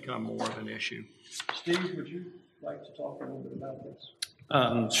investments become more of an issue. Steve, would you like to talk a little bit about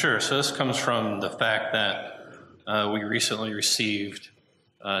this? Sure. So this comes from the fact that we recently received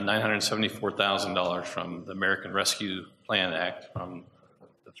 $974,000 from the American Rescue Plan Act from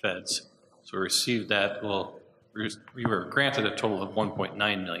the feds. So we received that. Well, we were granted a total of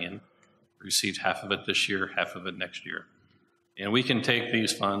 $1.9 million. We received half of it this year, half of it next year. And we can take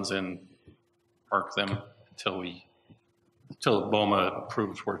these funds and park them until BOMA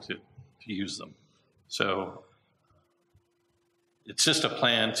approves where to use them. So it's just a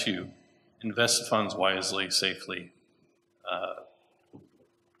plan to invest funds wisely, safely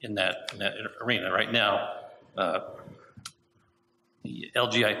in that arena. Right now, the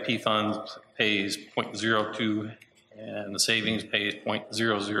LGIP fund pays 0.02 and the savings pays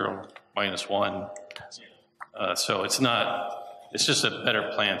 0.00 minus 1. So it's just a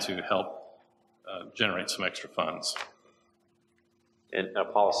better plan to help generate some extra funds. And a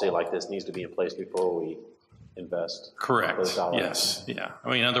policy like this needs to be in place before we invest. Correct. Those dollars. Yes. Yeah.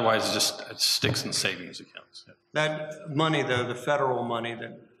 I mean, otherwise it sticks in savings accounts. That money, though, the federal money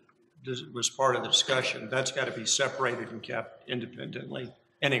that was part of the discussion, that's got to be separated and kept independently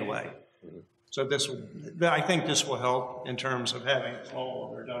anyway. Mm-hmm. So I think this will help in terms of having all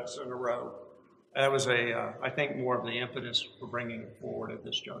of our ducks in a row. That was I think more of the impetus for bringing it forward at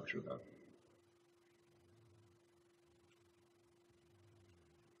this juncture, though.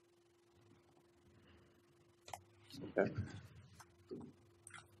 Okay. You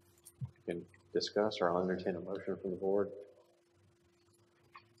can discuss, or I'll entertain a motion from the board.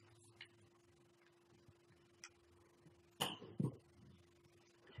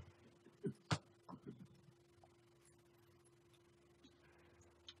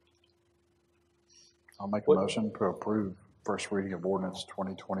 I'll make a motion to approve first reading of ordinance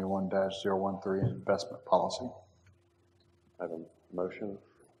 2021-013 investment policy. I have a Motion?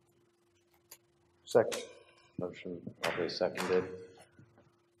 Second. Motion probably seconded.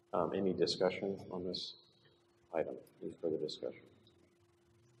 Any discussion on this item? Any further discussion?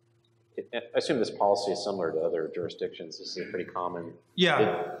 I assume this policy is similar to other jurisdictions. This is a pretty common.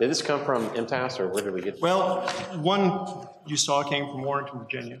 Yeah. Did this come from MTAS or where did we get? Well, one you saw came from Warrenton,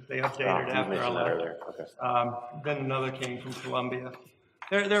 Virginia. They updated you after mentioned I that left. earlier. Okay. Then another came from Columbia.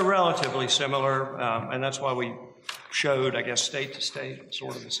 They're relatively similar, and that's why we showed, I guess, state to state,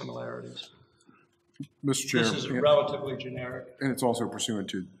 sort of the similarities. Mr. Chair. This is relatively generic. And it's also pursuant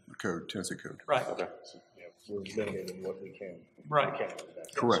to the code, Tennessee code. Right. Okay. We're limiting what we can. Right. We can do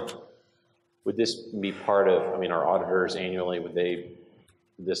that. Correct. Would this be part of, I mean, our auditors annually, would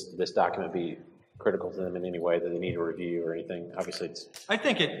this document be critical to them in any way that they need to review or anything? Obviously, it's. I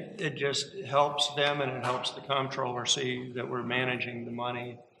think it just helps them and it helps the comptroller see that we're managing the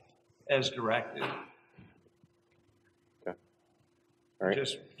money as directed. Okay. All right. It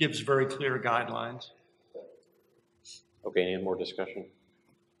just gives very clear guidelines. Okay, any more discussion?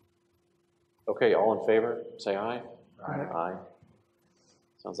 Okay, all in favor, say aye. Aye. Aye.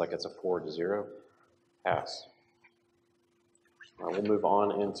 Sounds like it's a 4-0 pass. We'll move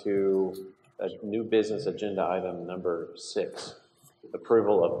on into a new business agenda item number 6,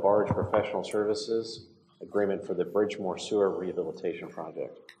 approval of barge professional services agreement for the Bridgemore Sewer Rehabilitation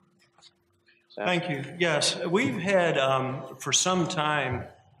Project. Sam? Thank you. Yes, we've had for some time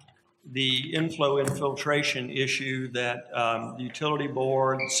the inflow infiltration issue that the utility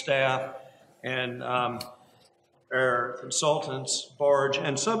board, staff, and our consultants, barge,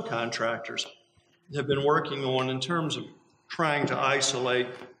 and subcontractors have been working on in terms of trying to isolate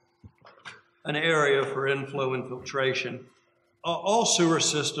an area for inflow infiltration. All sewer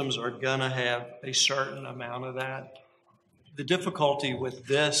systems are gonna have a certain amount of that. The difficulty with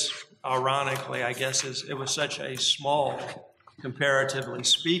this, ironically, I guess, is it was such a small, comparatively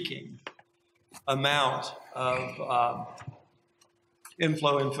speaking, amount of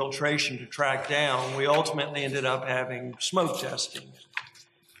inflow infiltration to track down. We ultimately ended up having smoke testing,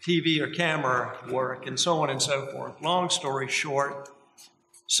 TV or camera work, and so on and so forth. Long story short,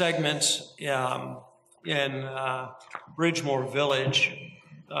 segments in Bridgemore Village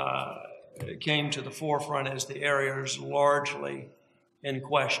came to the forefront as the areas largely in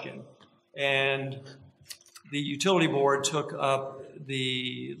question. And the utility board took up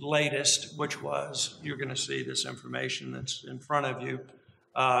the latest, which was, you're going to see this information that's in front of you,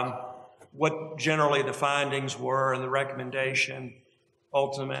 what generally the findings were, and the recommendation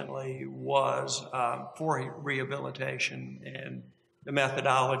ultimately was for rehabilitation and the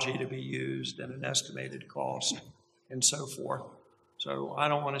methodology to be used and an estimated cost and so forth. So I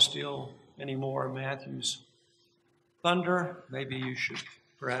don't want to steal any more of Matthew's thunder. Maybe you should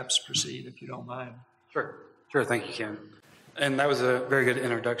perhaps proceed if you don't mind. Sure, thank you, Ken. And that was a very good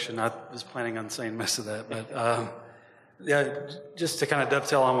introduction. I was planning on saying most of that, but yeah, just to kind of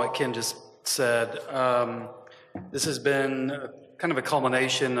dovetail on what Ken just said, this has been kind of a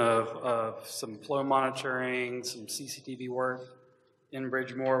culmination of some flow monitoring, some CCTV work in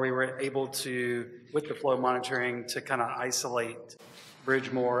Bridgemore. We were able to, with the flow monitoring, to kind of isolate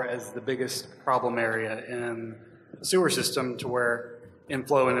Bridgemore as the biggest problem area in the sewer system, to where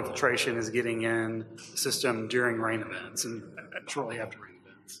inflow and infiltration is getting in the system during rain events and shortly after rain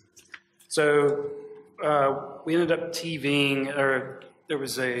events. So we ended up TVing, or there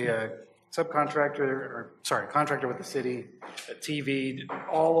was a contractor with the city that TV'd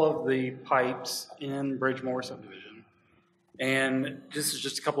all of the pipes in Bridgemore subdivision. And this is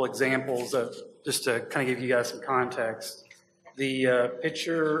just a couple examples of, just to kind of give you guys some context. The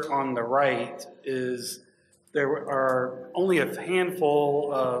picture on the right is, there are only a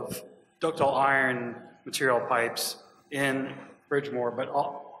handful of ductile iron material pipes in Bridgemore, but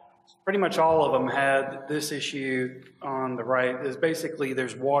pretty much all of them had this issue on the right. Is basically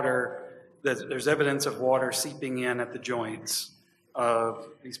there's water, there's evidence of water seeping in at the joints of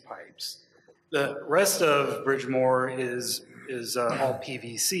these pipes. The rest of Bridgemore is all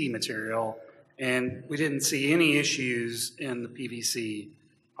PVC material, and we didn't see any issues in the PVC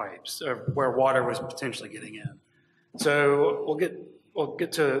pipes where water was potentially getting in. So we'll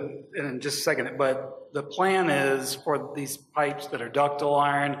get to it in just a second, but the plan is for these pipes that are ductile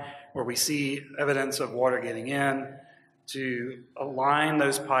iron, where we see evidence of water getting in, to align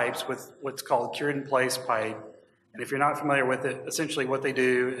those pipes with what's called cured in place pipe. And if you're not familiar with it, essentially what they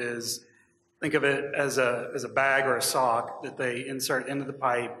do is, think of it as a bag or a sock that they insert into the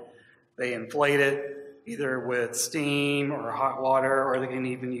pipe. They inflate it either with steam or hot water, or they can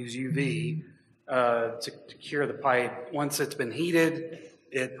even use UV to cure the pipe. Once it's been heated,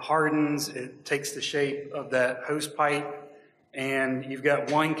 it hardens, it takes the shape of that hose pipe, and you've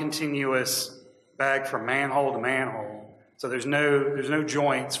got one continuous bag from manhole to manhole. So there's no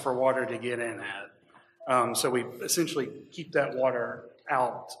joints for water to get in at. So we essentially keep that water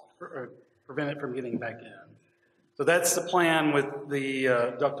out, or prevent it from getting back in. So that's the plan with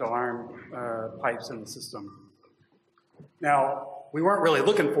the ductile iron pipes in the system. Now, we weren't really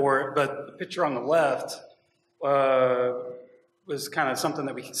looking for it, but the picture on the left was kind of something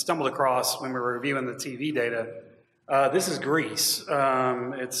that we stumbled across when we were reviewing the TV data. This is grease.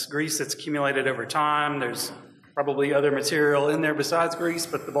 It's grease that's accumulated over time. There's probably other material in there besides grease,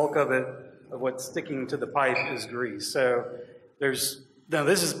 but the bulk of it, of what's sticking to the pipe, is grease. So this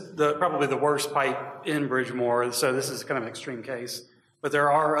is probably the worst pipe in Bridgemore, so this is kind of an extreme case. But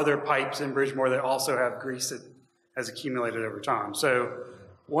there are other pipes in Bridgemore that also have grease that has accumulated over time. So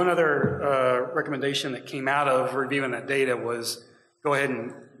one other recommendation that came out of reviewing that data was go ahead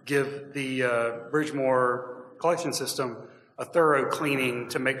and give the Bridgemore collection system a thorough cleaning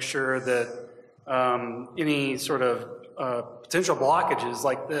to make sure that any sort of potential blockages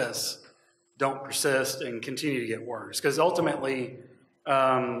like this don't persist and continue to get worse. Because ultimately,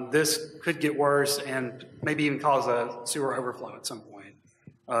 this could get worse and maybe even cause a sewer overflow at some point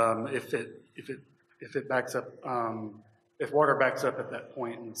if it backs up, if water backs up at that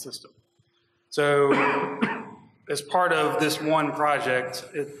point in the system. So as part of this one project,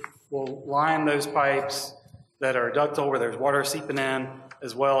 it will line those pipes that are ductile where there's water seeping in,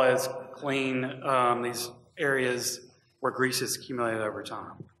 as well as clean these areas where grease is accumulated over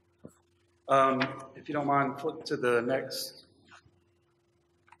time. If you don't mind, flip to the next.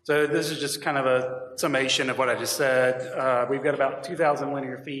 So this is just kind of a summation of what I just said. We've got about 2,000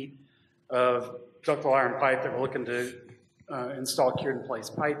 linear feet of ductile iron pipe that we're looking to install cured in place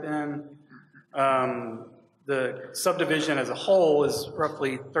pipe in. The subdivision as a whole is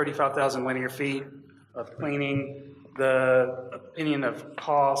roughly 35,000 linear feet of cleaning. The opinion of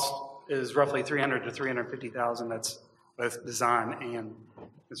cost is roughly 300 to 350,000. That's both design and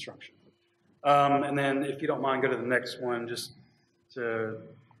construction. And then if you don't mind, go to the next one. It's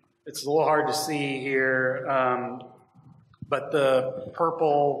a little hard to see here, but the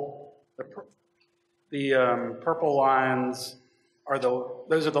purple lines are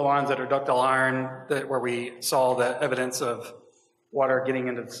those are the lines that are ductile iron where we saw the evidence of water getting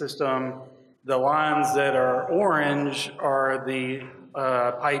into the system. The lines that are orange are the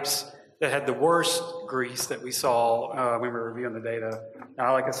pipes that had the worst grease that we saw when we were reviewing the data.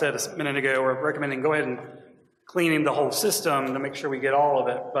 Now, like I said a minute ago, we're recommending go ahead and cleaning the whole system to make sure we get all of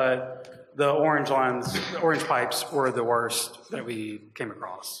it, but the orange lines, the orange pipes were the worst that we came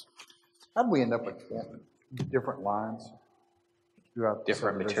across. How did we end up with different lines? Throughout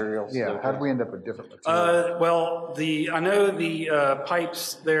different materials? Yeah, how did we end up with different materials? Well, I know the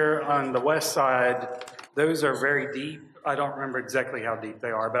pipes there on the west side, those are very deep. I don't remember exactly how deep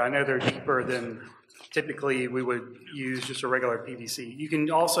they are, but I know they're deeper than typically we would use just a regular PVC. You can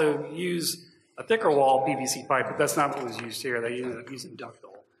also use a thicker wall PVC pipe, but that's not what was used here. They ended up using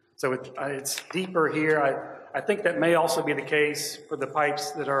ductile. So it's deeper here. I think that may also be the case for the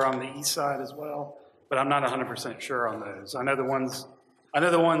pipes that are on the east side as well, but I'm not 100% sure on those. I know the ones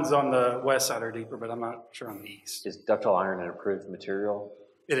on the west side are deeper, but I'm not sure on the east. Is ductile iron an approved material?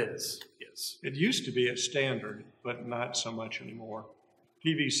 It is, yes. It used to be a standard, but not so much anymore.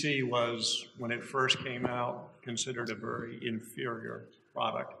 PVC was, when it first came out, considered a very inferior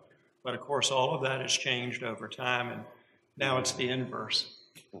product. But of course, all of that has changed over time, and now it's the inverse.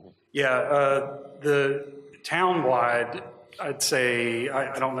 Yeah, the town-wide, I'd say,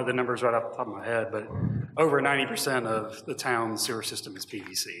 I don't know the numbers right off the top of my head, but over 90% of the town's sewer system is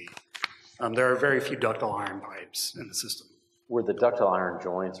PVC. There are very few ductile iron pipes in the system. Were the ductile iron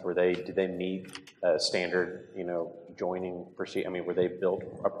joints, did they meet standard, joining procedure? I mean, were they built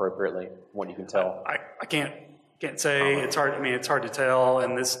appropriately, what you can tell? I can't say. It's hard. I mean, it's hard to tell.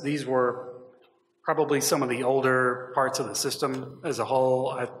 And these were probably some of the older parts of the system as a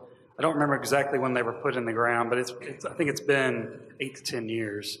whole. I don't remember exactly when they were put in the ground, but I think it's been 8 to 10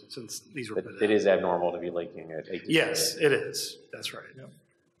 years since these were put in. It is abnormal to be leaking at 8 to 10 Yes, it is. That's right. Yep.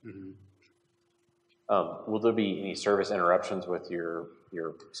 Mm-hmm. Will there be any service interruptions with your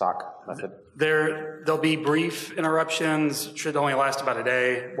sock method? There'll be brief interruptions, should only last about a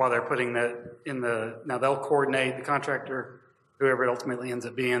day while they're putting that in now they'll coordinate, the contractor, whoever it ultimately ends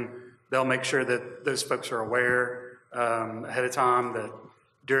up being, they'll make sure that those folks are aware ahead of time that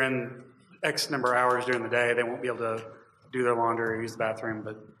during X number of hours during the day, they won't be able to do their laundry or use the bathroom,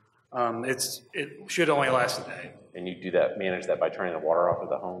 but it should only last a day. And you manage that by turning the water off of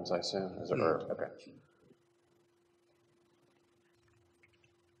the homes, I assume? Okay.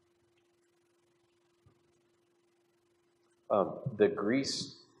 The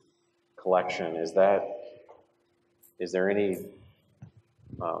grease collection, is there any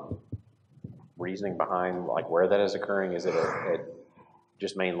reasoning behind like where that is occurring? Is it at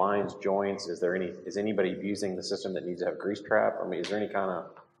just main lines, joints? Is anybody using the system that needs to have grease trap? I mean, is there any kind of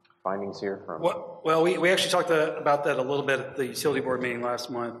findings here from? Well, we actually talked about that a little bit at the utility board meeting last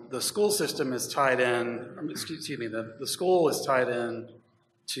month. The school system is tied in, excuse me, the school is tied in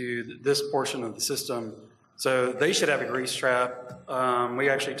to this portion of the system. So they should have a grease trap. We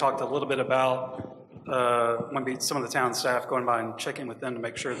actually talked a little bit about maybe some of the town staff going by and checking with them to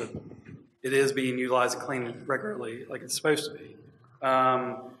make sure that it is being utilized and cleaned regularly like it's supposed to be.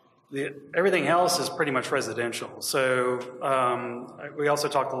 Everything else is pretty much residential. So we also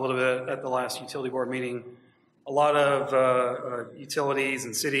talked a little bit at the last utility board meeting. A lot of utilities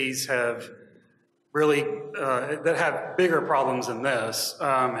and cities have really, that have bigger problems than this,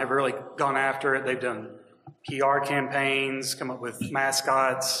 have really gone after it. They've done PR campaigns, come up with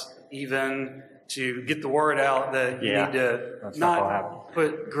mascots, even to get the word out that you need to not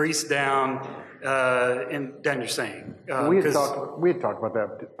put grease down down your sink. We had talked about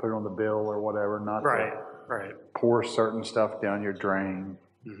that, put it on the bill or whatever, not right. Pour certain stuff down your drain.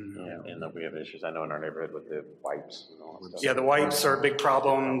 Mm-hmm. Yeah, and then we have issues, I know, in our neighborhood with the wipes and all that stuff. Yeah, the wipes are a big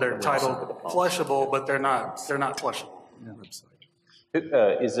problem. They're titled flushable, but they're not flushable. Yeah.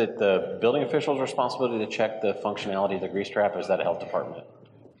 Is it the building official's responsibility to check the functionality of the grease trap, or is that a health department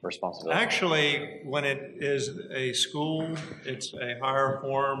responsibility? Actually, when it is a school, it's a higher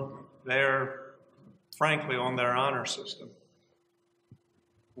form. They're frankly on their honor system.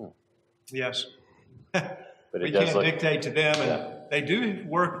 Yes. But we can't dictate to them, and they do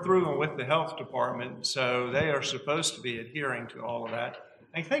work through and with the health department, so they are supposed to be adhering to all of that.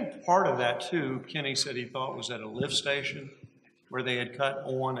 I think part of that too, Kenny said he thought was at a lift station where they had cut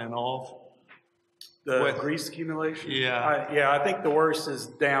on and off. The grease accumulation? Yeah. I think the worst is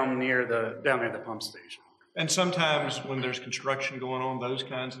down near the pump station. And sometimes when there's construction going on, those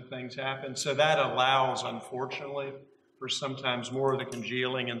kinds of things happen. So that allows, unfortunately, for sometimes more of the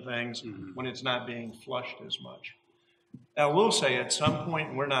congealing and things when it's not being flushed as much. Now, I will say at some point,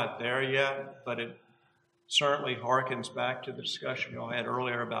 and we're not there yet, but it certainly harkens back to the discussion you all had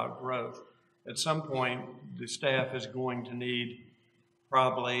earlier about growth. At some point, the staff is going to need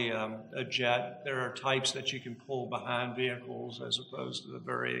probably a jet. There are types that you can pull behind vehicles as opposed to the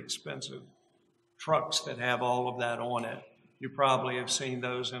very expensive trucks that have all of that on it. You probably have seen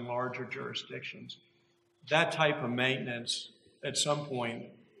those in larger jurisdictions. That type of maintenance at some point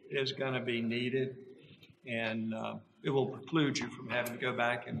is going to be needed, and it will preclude you from having to go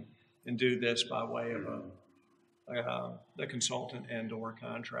back and do this by way of a consultant and or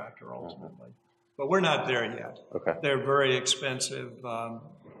contractor ultimately. But we're not there yet. Okay. They're very expensive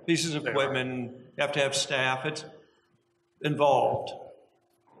pieces of equipment. You have to have staff. It's involved.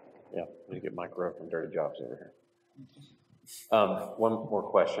 Yeah, we get Mike Rowe from Dirty Jobs over here. One more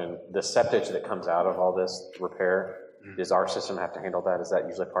question. The septic that comes out of all this repair, does our system have to handle that? Is that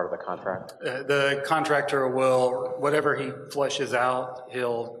usually part of the contract? The contractor will, whatever he flushes out,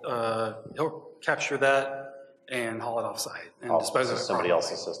 he'll capture that and haul it off site and dispose of it. Somebody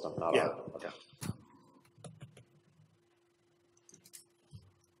else's system, not ours. Okay.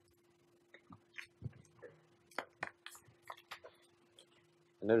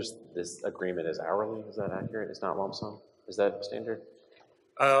 I noticed this agreement is hourly. Is that accurate? It's not lump sum? Is that standard?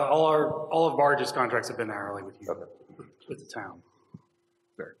 All of Barge's contracts have been hourly with you, with the town.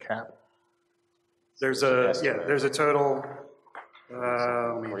 Is there a cap? There's a total.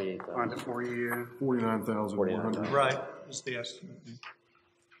 Let me find it for you. 49,100. Right, is the estimate.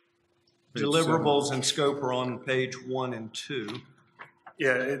 Deliverables and scope are on page 1 and 2.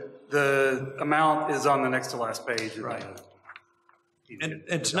 Yeah, the amount is on the next to last page. Right. And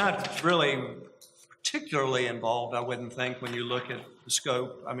it's not really particularly involved, I wouldn't think, when you look at the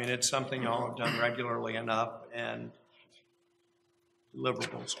scope. I mean, it's something y'all have done regularly enough, and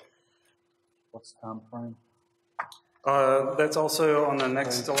deliverables. What's the time frame? That's also on the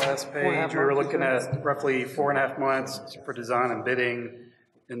next to last page. We were looking at roughly 4.5 months for design and bidding,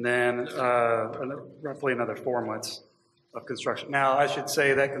 and then roughly another 4 months of construction. Now, I should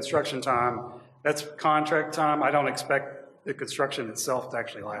say that construction time, that's contract time. I don't expect the construction itself to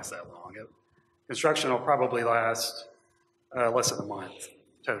actually last that long. Construction will probably last less than a month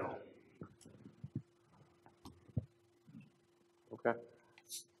total. Okay.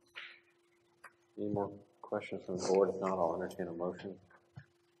 Any more questions from the board? If not, I'll entertain a motion.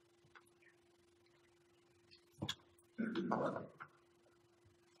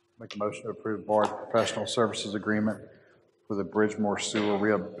 Make a motion to approve Barge Professional Services Agreement for the Bridgemore Sewer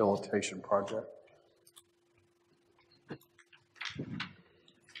Rehabilitation Project.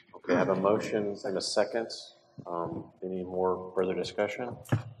 Okay, I have a motion and a second. Any more further discussion?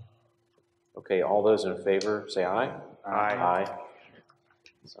 Okay, all those in favor, say aye. Aye. Aye.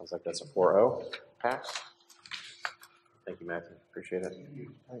 Sounds like that's a 4-0 pass. Thank you, Matthew. Appreciate it.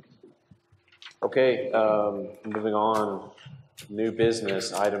 Okay, moving on. New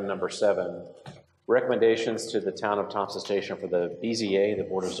business, item number 7. Recommendations to the town of Thompson Station for the BZA, the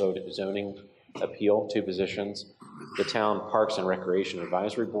Board of Zoning Appeal, 2 positions. The Town Parks and Recreation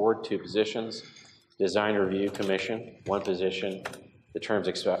Advisory Board, 2 positions. Design Review Commission, 1 position. The terms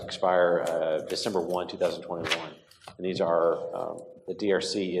expire December 1, 2021. And these are, the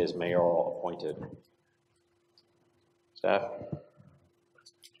DRC is mayoral appointed. Staff?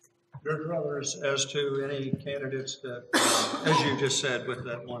 There's others as to any candidates that, as you just said, with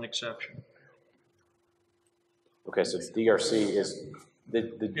that one exception. Okay, so the DRC is, the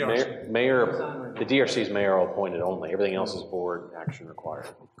DRC is mayoral appointed only. Everything else is board action required.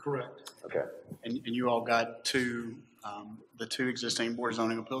 Correct. Okay. And you all got the 2 existing Board of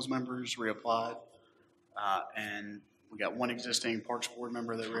Zoning Appeals members reapplied, and we got 1 existing Parks Board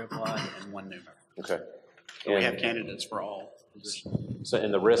member that reapplied and 1 new member. Okay. So we have candidates for all positions. So,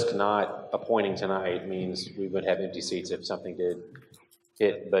 and the risk not appointing tonight means we would have empty seats if something did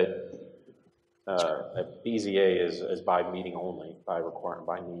hit, but a BZA is by meeting only, by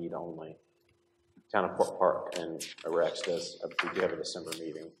need only. Town of Park and Rex does, we do have a December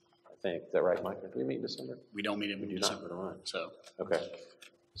meeting, I think. Is that right, Mike? Do we meet in December? We don't meet in December. Not, so. Okay.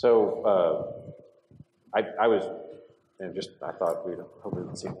 So I was, and just, I thought we'd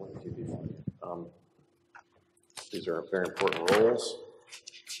hopefully see 1 or 2 people. These are very important roles.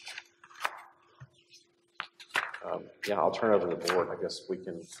 Yeah, I'll turn over to the board. I guess we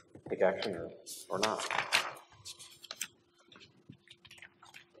can take action or not.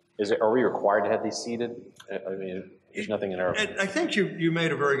 Are we required to have these seated? I mean, there's nothing in our. I think you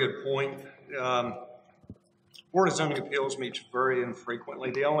made a very good point. Board of Zoning Appeals meets very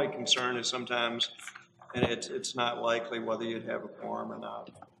infrequently. The only concern is sometimes, and it's not likely whether you'd have a quorum or not.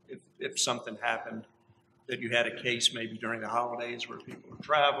 If something happened, that you had a case maybe during the holidays where people were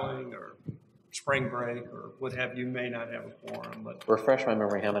traveling or spring break or what have you, may not have a quorum. But refresh my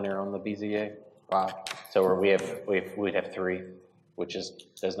memory, how many are on the BZA? Wow. So we'd have 3, which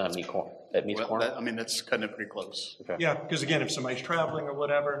does not meet quorum. That meets quorum? I mean, that's cutting it pretty close. Okay. Yeah, because again, if somebody's traveling or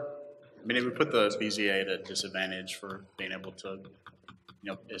whatever. I mean, it would put the BZA at a disadvantage for being able to,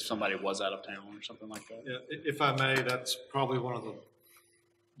 if somebody was out of town or something like that. Yeah, if I may, that's probably one of the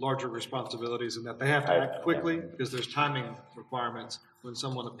larger responsibilities in that they have to act quickly because there's timing requirements when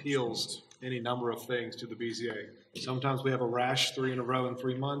someone appeals any number of things to the BZA. Sometimes we have a rash 3 in a row in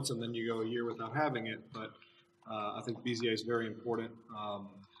 3 months, and then you go a year without having it. But I think BZA is very important,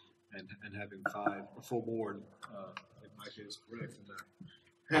 and having 5, a full board, in my case, correct. And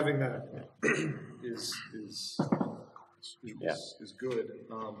having that is good.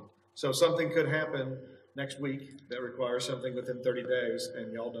 So something could happen next week that requires something within 30 days,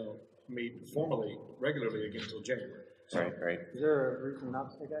 and y'all don't meet formally, regularly again until January. Right. Is there a reason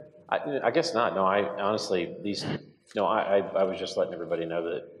not to take action? I guess not. No, I honestly, I was just letting everybody know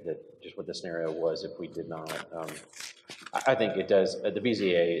that just what the scenario was if we did not. I think it does, the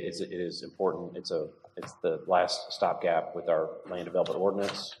BZA, it is important. It's the last stopgap with our land development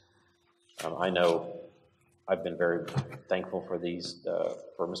ordinance. I know I've been very thankful for these,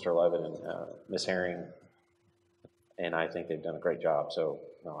 for Mr. Levitt and Ms. Herring, and I think they've done a great job. So,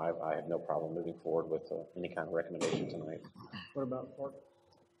 no, I have no problem moving forward with any kind of recommendation tonight. What about Parks?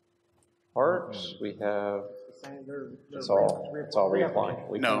 Parks, we have, it's all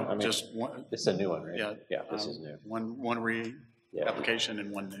reapplying. Just one. It's a new one, right? Yeah. This is new. One application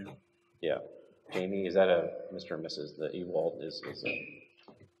and 1 new. Yeah. Jamie, is that Mr. and Mrs. The Ewald is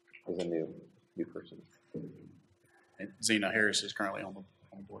a new person. And Zena Harris is currently on the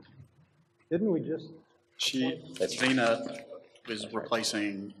board. Didn't we just? Zena was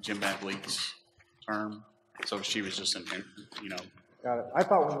replacing Jim Van Vliet's term, so she was just Got it. I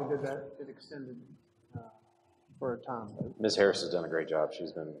thought when we did that, it extended for a time. Ms. Harris has done a great job.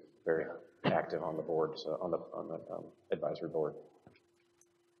 She's been very active on the board, so on the advisory board.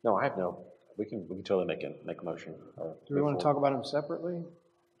 No, I have no. We can totally make a motion. Do we want to talk about them separately?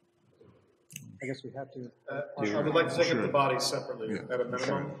 I guess we have to. I would like to take up the bodies separately at a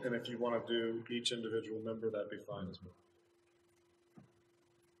minimum, and if you want to do each individual member, that'd be fine as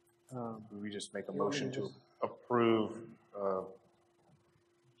well. We just make a motion to approve.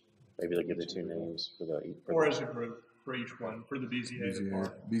 Maybe they'll give the 2 names for the. Or as a group for each one, for the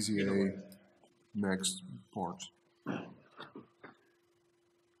BZA. BZA, next Parks.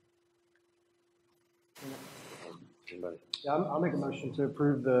 Anybody? Yeah, I'll make a motion to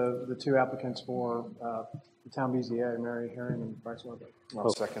approve the two applicants for the town BZA, Mary Herring and Bryce Weber. I'll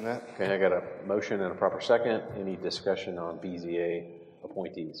second that. Okay, I got a motion and a proper second. Any discussion on BZA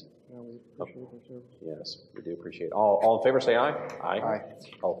appointees? Yeah, we appreciate their service. Yes, we do appreciate it. All in favor, say aye. Aye.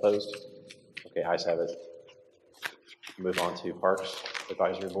 All opposed? Okay, ayes have it. Move on to Parks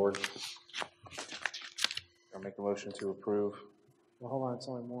Advisory Board. I'll make a motion to approve. Well, hold on, it's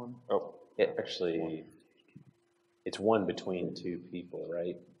only one. Oh, actually, it's one between two people,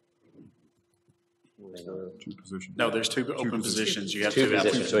 right? Two positions. No, there's two open positions. You have Two two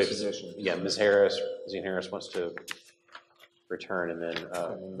positions. So applicants. yeah, Ms. Harris wants to return, and then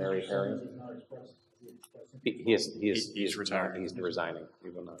Mary Herring. He's retiring. He's resigning. He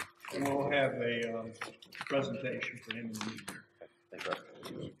will not. And we'll have a presentation for him in the meeting. Thank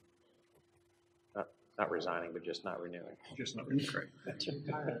you. Not resigning, but just not renewing. Just not renewing.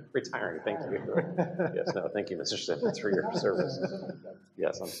 Retiring. Thank you. Yes. No. Thank you, Mr. Simmons, for your service.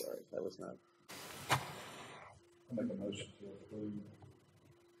 Yes. I'm sorry. That was not. I'll make a motion to approve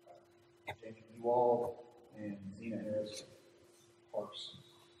Jacob Newall and Zena Harris, Parks.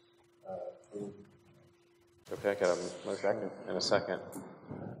 Okay, got a motion and a second.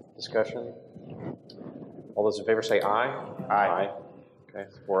 Discussion. All those in favor say aye. Aye. Okay,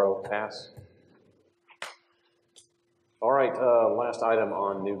 4-0 pass. All right, last item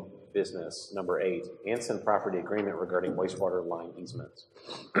on new business, number 8, Anson property agreement regarding wastewater line easements.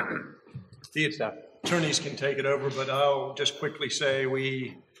 The attorneys can take it over, but I'll just quickly say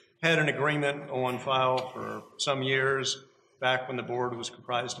we had an agreement on file for some years back when the board was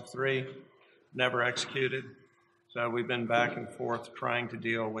comprised of 3, never executed. So we've been back and forth trying to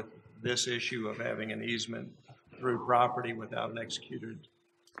deal with this issue of having an easement through property without an executed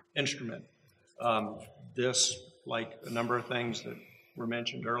instrument. This, like a number of things that were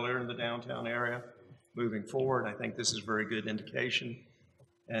mentioned earlier in the downtown area, moving forward, I think this is very good indication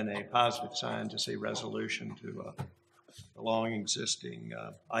and a positive sign to see resolution to a long existing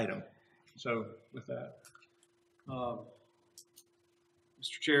item. So with that. Mr.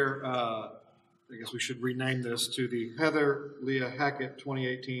 Chair, I guess we should rename this to the Heather Leah Hackett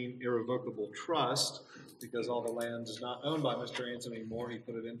 2018 Irrevocable Trust, because all the land is not owned by Mr. Anson anymore. He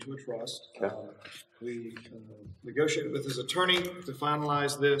put it into a trust. Okay. We negotiated with his attorney to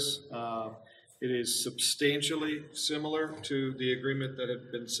finalize this. It is substantially similar to the agreement that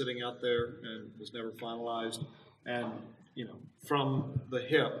had been sitting out there and was never finalized. And, you know, from the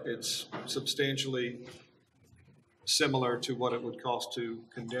hip, it's substantially similar to what it would cost to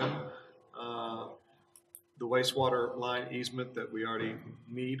condemn the wastewater line easement that we already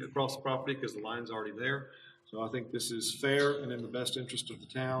need across the property because the line's already there. So I think this is fair and in the best interest of the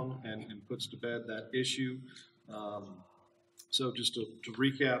town and puts to bed that issue. So just to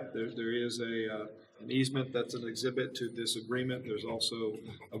recap, there is an easement that's an exhibit to this agreement. There's also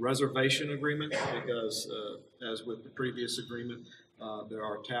a reservation agreement because, as with the previous agreement, there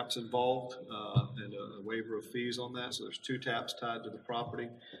are taps involved and a waiver of fees on that. So there's 2 taps tied to the property,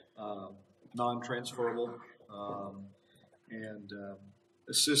 non-transferable, and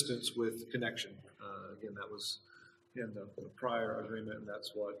assistance with connection. Again, that was in the prior agreement, and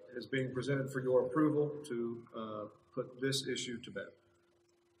that's what is being presented for your approval to put this issue to bed.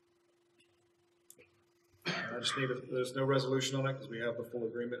 I just need there's no resolution on it because we have the full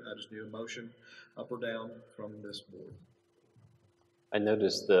agreement. I just need a motion up or down from this board. I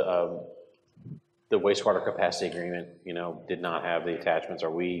noticed the wastewater capacity agreement, you know, did not have the attachments.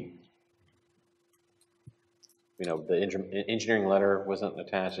 Are we, you know, the engineering letter wasn't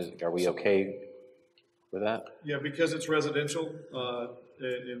attached. Are we okay with that? Yeah, because it's residential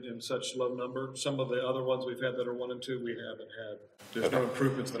in such low number. Some of the other ones we've had that are 1 and 2, we haven't had. There's no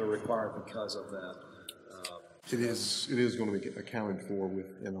improvements that are required because of that. It is going to be accounted for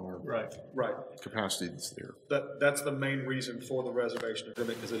within our right capacity that's there. That's the main reason for the reservation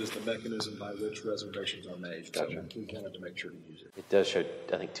agreement, because it is the mechanism by which reservations are made. Gotcha. So we wanted to make sure to use it. It does show,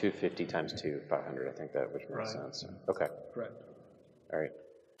 I think, 250 times 2, 500. I think that, which makes sense. Okay. Correct. All right.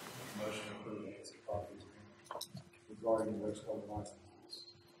 Motion to approve the Anson properties regarding the wastewater line.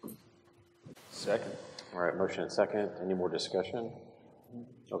 Second. All right, motion and second. Any more discussion?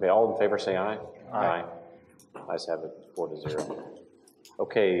 Okay, all in favor say aye. Aye. Ayes have it, 4-0.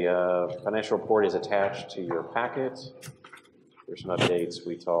 Okay, financial report is attached to your packet. There's some updates.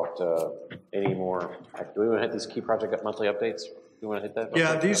 We talked, any more, do we want to hit these key project monthly updates? Do you want to hit that?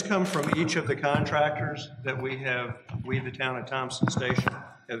 Yeah, these come from each of the contractors that we, the town of Thompson Station,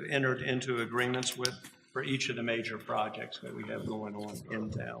 have entered into agreements with for each of the major projects that we have going on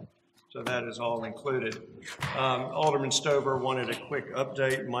in town. So that is all included. Alderman Stover wanted a quick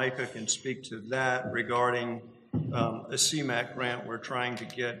update. Micah can speak to that regarding a CMAQ grant we're trying to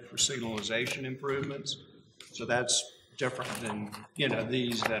get for signalization improvements. So that's different than,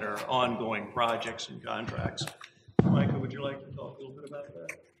 these that are ongoing projects and contracts. Micah, would you like to talk a little bit about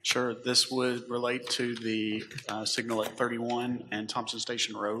that? Sure. This would relate to the signal at 31 and Thompson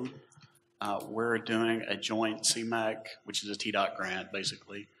Station Road. We're doing a joint CMAQ, which is a TDOT grant,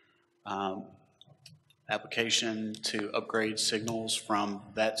 basically, application to upgrade signals from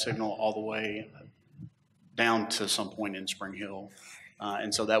that signal all the way down to some point in Spring Hill.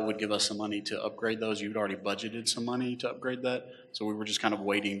 And so that would give us some money to upgrade those. You'd already budgeted some money to upgrade that. So we were just kind of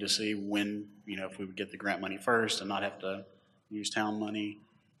waiting to see when, if we would get the grant money first and not have to use town money.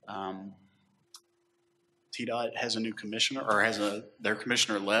 TDOT has a new commissioner, or their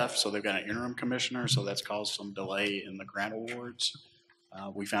commissioner left, so they've got an interim commissioner, so that's caused some delay in the grant awards.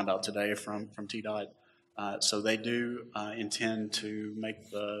 We found out today from TDOT. So they do intend to make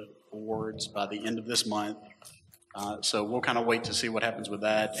the awards by the end of this month. So we'll kind of wait to see what happens with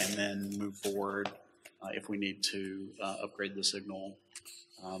that and then move forward if we need to upgrade the signal.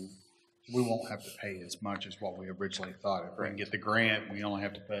 We won't have to pay as much as what we originally thought. If we can get the grant, we only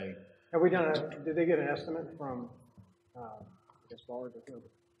have to pay. Have we done did they get an estimate from, I guess, Ballard?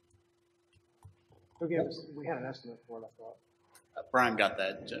 Who gave us, we had an estimate for it, I thought. Brian got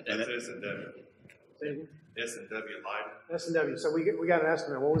that. S&W. S&W lighting. S&W. So we got an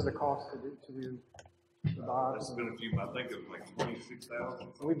estimate. What was the cost to do the box? It's been a few, I think it was like 26,000.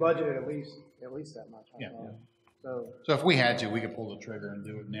 We budgeted at least that much. I thought. So if we had to, we could pull the trigger and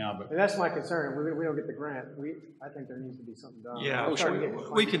do it now. But and that's my concern. If we don't get the grant, I think there needs to be something done. Yeah, we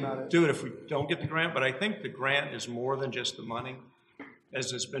can do it if we don't get the grant, but I think the grant is more than just the money. As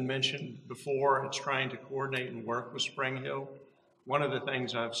has been mentioned before, it's trying to coordinate and work with Spring Hill. One of the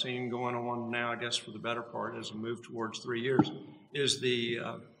things I've seen going on now, I guess for the better part, as we move towards 3 years, is the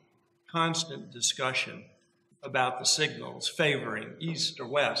constant discussion about the signals favoring east or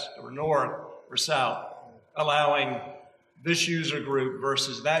west or north or south, allowing this user group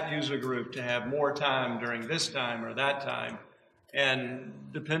versus that user group to have more time during this time or that time. And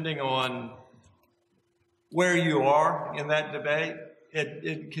depending on where you are in that debate,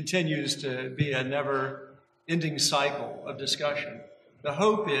 it continues to be a never-ending cycle of discussion. The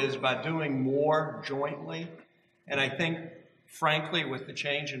hope is by doing more jointly, and I think, frankly, with the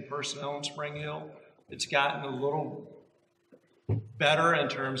change in personnel in Spring Hill, it's gotten a little better in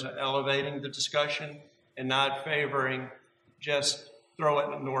terms of elevating the discussion and not favoring just throw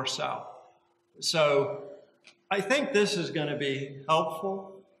it north-south. So I think this is going to be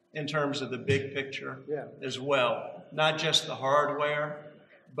helpful in terms of the big picture as well, not just the hardware,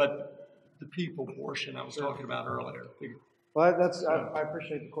 but the people portion I was talking about earlier. Well, I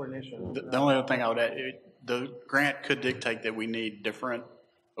appreciate the coordination. The only other thing I would add, the grant could dictate that we need different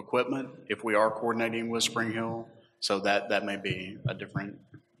equipment if we are coordinating with Spring Hill, so that may be a different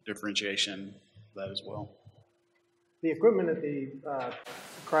differentiation of that as well. The equipment at the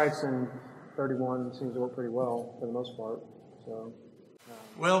Kreitz and 31 seems to work pretty well for the most part. So,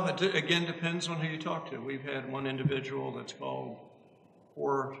 well, it again depends on who you talk to. We've had one individual that's called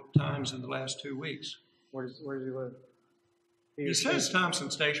 4 times in the last 2 weeks. Where does he live? He says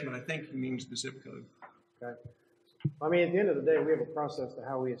Thompson Station, but I think he means the zip code. Okay. I mean, at the end of the day, we have a process to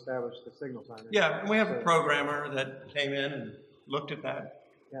how we establish the signal timing. Yeah, and we have a programmer that came in and looked at that.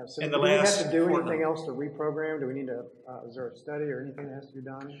 Yeah, so in do the we last have to do anything fortnight. else to reprogram? Do we need to, is there a study or anything that has to be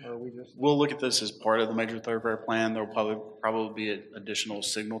done? Or are we just? We'll look at this as part of the major thoroughfare plan. There will probably be additional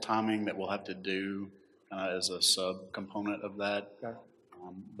signal timing that we'll have to do as a sub-component of that. Okay.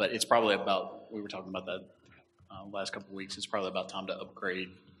 But it's probably about, we were talking about that last couple of weeks, it's probably about time to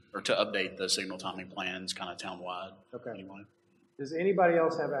upgrade or to update the signal timing plans kind of town-wide. Okay. Anyway. Does anybody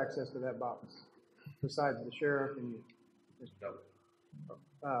else have access to that box besides the sheriff and you?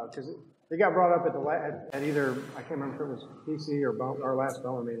 Because it got brought up at either, I can't remember if it was PC or our last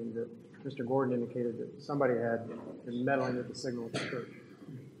BOMA meeting, that Mr. Gordon indicated that somebody had been meddling with the signal at the church.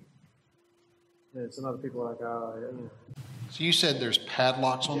 And some other people are like, So you said there's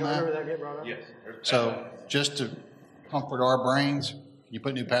padlocks on that? Remember that get brought up? Yes. So just to comfort our brains, can you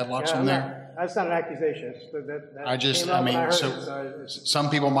put new padlocks on there? That's not an accusation. Some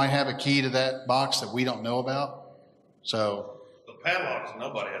people might have a key to that box that we don't know about. So The padlocks,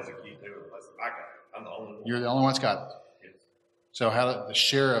 nobody has a key to it unless I got it. I'm the only one. you're the only one that's got it. Yes. So how the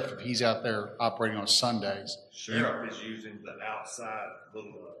sheriff, if he's out there operating on Sundays? Sheriff is using the outside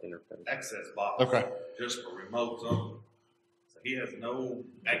little access box. Okay. Just for remotes only. So he has no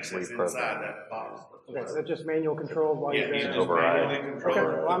access inside that box. Okay, so that's just manual control while you're Yeah, there? he's just manually controlled.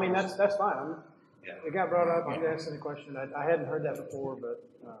 Okay, well, I mean, that's fine. Yeah. It got brought up. I'm asking the question. I hadn't heard that before, but.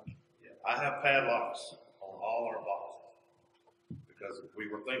 Yeah. I have padlocks on all our boxes. Because we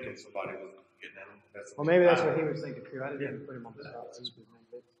were thinking somebody was getting in. Well, maybe that's what he was thinking too. I didn't even put him on the spot.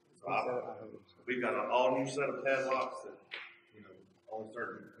 We've got an all-new set of padlocks that, you know, on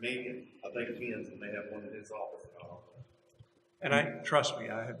certain medium, I think Ken's, and they have one in his office. And trust me,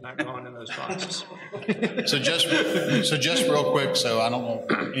 I have not gone in those boxes. So just real quick, so I don't know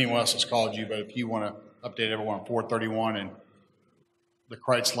if anyone else has called you, but if you want to update everyone on 431 and the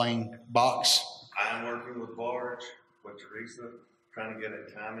Kreitz Lane box. I'm working with Barge, with Teresa, trying to get a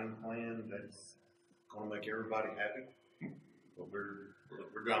timing plan that's going to make everybody happy.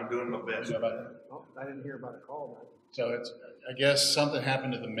 But I'm doing my best. Oh, I didn't hear about a call, man. So it's, I guess something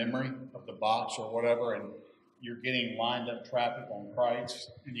happened to the memory of the box or whatever, and you're getting lined up traffic on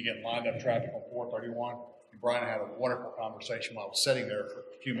Kreitz, and you get lined up traffic on 431. And Brian had a wonderful conversation while I was sitting there for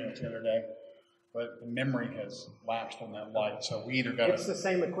a few minutes the other day, but the memory has lapsed on that light, so we either got to... It's the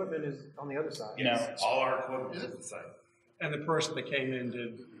same equipment as on the other side. You know, all our equipment is the same. And the person that came in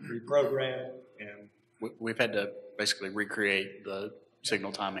did reprogram, and We've had to basically recreate the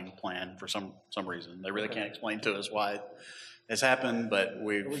signal timing plan for some reason. They really can't explain to us why it's happened, but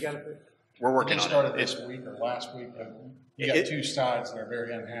we're working on it. It started this week or last week. You got two sides that are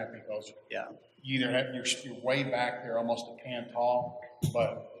very unhappy because you either have you're way back there, almost a can tall,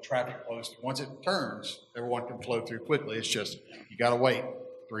 but traffic flows. Once it turns, everyone can flow through quickly. It's just you got to wait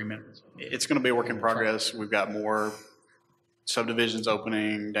 3 minutes. It's going to be a work in progress. We've got more subdivisions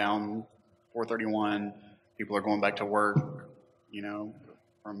opening down 431. People are going back to work, you know,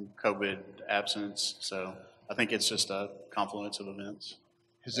 from COVID absence. So I think it's just a confluence of events.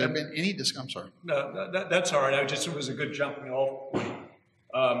 Has there been any I'm sorry. No, that's all right. It was a good jumping off point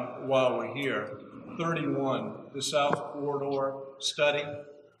while we're here. 31, the South Corridor study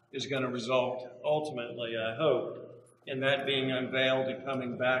is going to result ultimately, I hope, in that being unveiled and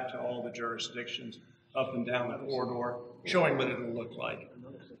coming back to all the jurisdictions up and down the corridor, showing what it'll look like.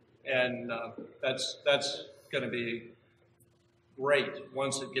 And that's going to be great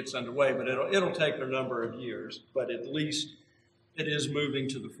once it gets underway, but it'll take a number of years, but at least it is moving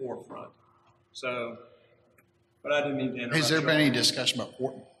to the forefront. So, but I didn't mean to interrupt. Has there been any discussion about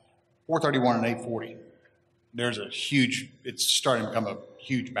 431 and 840? There's a huge, it's starting to become a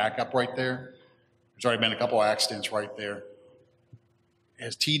huge backup right there. There's already been a couple of accidents right there.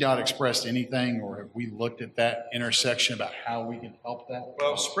 Has TDOT expressed anything, or have we looked at that intersection about how we can help that?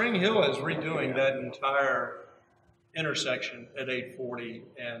 Well, Spring Hill is redoing that entire intersection at 840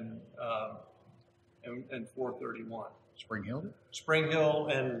 and 431. Spring Hill? Spring Hill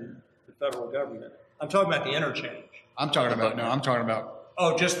and the federal government. I'm talking about the interchange. I'm talking about.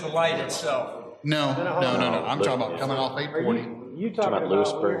 Oh, just the light itself. No. I'm talking about coming off 840. You talking about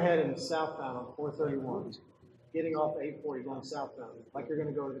when you're heading southbound on 431, getting off 840 going southbound, like you're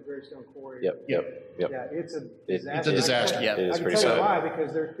going to go to the Greystone Quarry. Yep. Yeah, it's a disaster. It's a disaster. It is I can pretty tell you sad. why,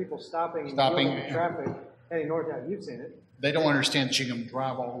 because there's people stopping and dealing with traffic heading north out. You've seen it. They don't understand that you can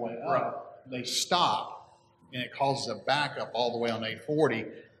drive all the way up. They stop, and it causes a backup all the way on 840.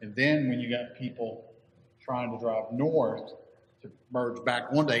 And then when you got people trying to drive north to merge back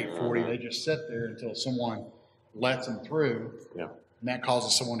onto 840, they just sit there until someone lets them through. Yeah. And that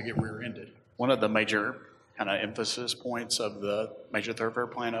causes someone to get rear-ended. One of the major kind of emphasis points of the major thoroughfare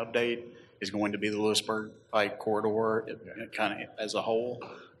plan update is going to be the Lewisburg Pike corridor, kind of as a whole,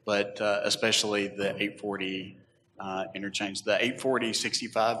 but especially the 840 interchange. The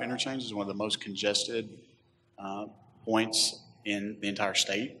 840-65 interchange is one of the most congested points in the entire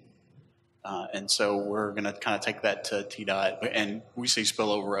state. And so we're going to kind of take that to TDOT, and we see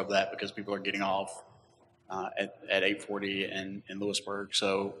spillover of that because people are getting off at 840 in Lewisburg.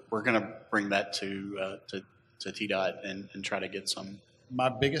 So we're going to bring that to TDOT and try to get some. My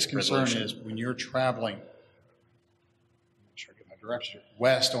biggest concern is when you're traveling, make sure I get my direction,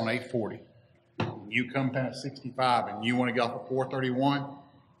 west on 840, you come past 65 and you want to get off at 431,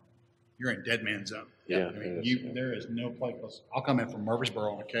 you're in dead man zone. Yeah. I mean, there is no place. I'll come in from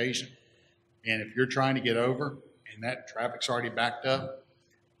Murfreesboro on occasion, and if you're trying to get over and that traffic's already backed up,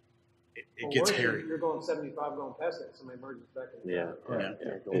 it gets hairy. You're going 75 going past it, somebody merges back in.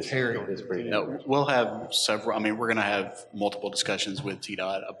 It's hairy. It's pretty We'll have several, we're going to have multiple discussions with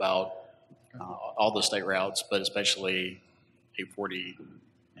TDOT about all the state routes, but especially 840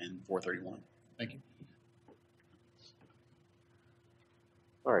 and 431. Thank you.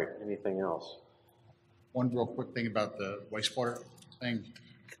 All right, anything else? One real quick thing about the wastewater thing.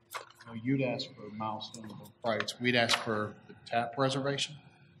 You'd ask for a milestone price. We'd ask for the tap reservation.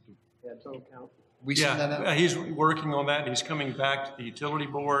 Yeah, total count. We send that out? He's working on that. He's coming back to the utility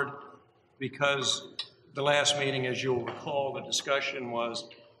board because the last meeting, as you'll recall, the discussion was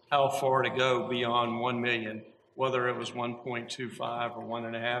how far to go beyond 1 million, whether it was 1.25 or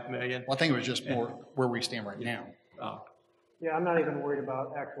 1.5 million. Well, I think it was just more where we stand right now. Yeah, I'm not even worried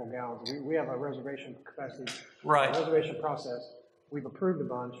about actual gallons. We have a reservation capacity. Right. Reservation process. We've approved a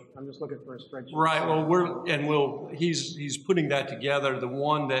bunch. I'm just looking for a spreadsheet. Right, well, he's putting that together. The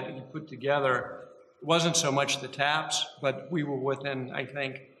one that he put together wasn't so much the taps, but we were within, I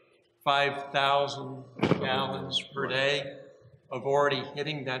think, 5,000 gallons per day of already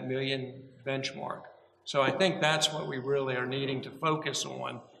hitting that million benchmark. So I think that's what we really are needing to focus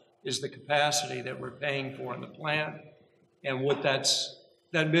on, is the capacity that we're paying for in the plant. And what that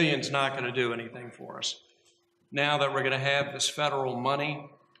million's not going to do anything for us. Now that we're going to have this federal money,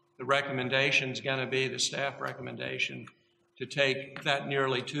 the recommendation is going to be, the staff recommendation, to take that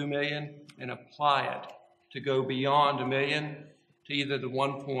nearly 2 million and apply it to go beyond a million to either the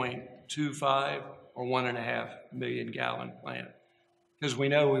 1.25 or 1.5 million gallon plant. Because we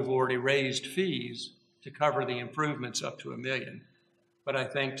know we've already raised fees to cover the improvements up to a million. But I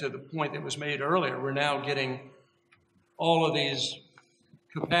think to the point that was made earlier, we're now getting all of these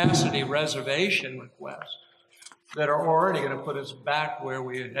capacity reservation requests that are already going to put us back where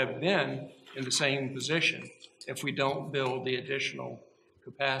we have been in the same position if we don't build the additional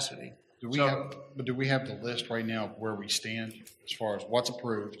capacity. Do we have the list right now of where we stand as far as what's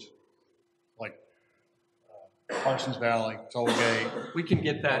approved? Like Parsons Valley, Tollgate. We can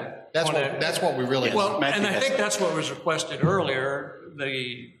get that. That's what we really. Well, and I think that's what was requested earlier.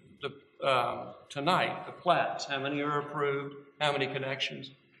 Tonight, the plats, how many are approved, how many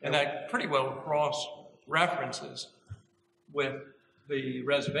connections, and that pretty well cross references with the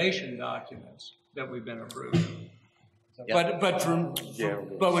reservation documents that we've been approved. But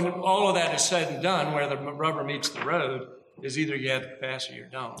when all of that is said and done, where the rubber meets the road, is either you have the capacity or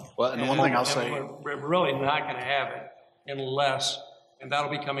don't. Well, and one thing I'll say, we're really not going to have it unless, and that'll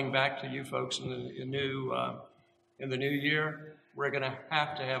be coming back to you folks in the new year. We're going to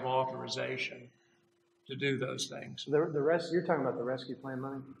have authorization to do those things. You're talking about the rescue plan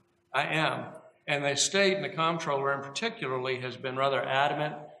money? I am. And the state and the comptroller in particularly has been rather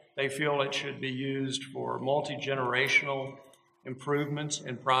adamant. They feel it should be used for multi-generational improvements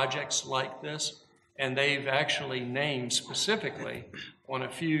and projects like this. And they've actually named specifically on a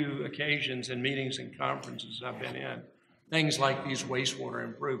few occasions in meetings and conferences I've been in, things like these wastewater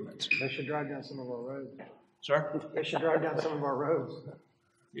improvements. They should drive down some of our roads. Sir? They should drive down some of our roads.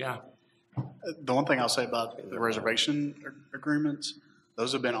 Yeah. The one thing I'll say about the reservation agreements,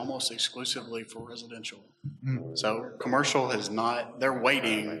 those have been almost exclusively for residential. So commercial has not, they're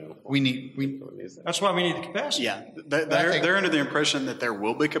waiting. That's why we need the capacity. Yeah, they're under the impression that there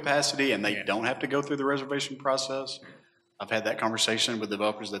will be capacity and they don't have to go through the reservation process. I've had that conversation with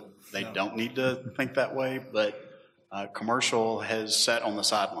developers that they don't need to think that way, but commercial has sat on the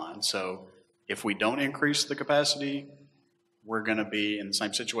sideline. So if we don't increase the capacity, we're going to be in the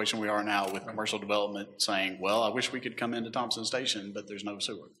same situation we are now with commercial development saying, well, I wish we could come into Thompson Station, but there's no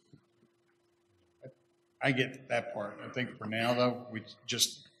sewer. I get that part. I think for now, though,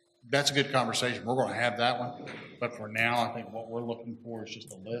 that's a good conversation. We're going to have that one. But for now, I think what we're looking for is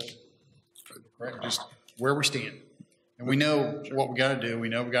just a list, correct? Just where we stand. And we know what we got to do. We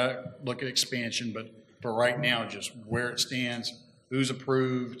know we got to look at expansion, but for right now, just where it stands, who's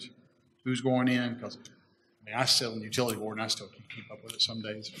approved, who's going in, because I sit on the utility board and I still can't keep up with it some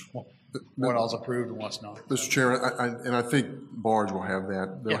days. What all's approved and what's not. Mr. Chairman, I think Barge will have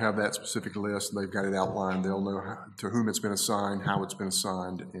that. They'll have that specific list. They've got it outlined. They'll know to whom it's been assigned, how it's been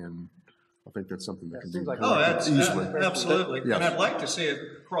assigned, and I think that's something that can be corrected easily. Absolutely. Yes. And I'd like to see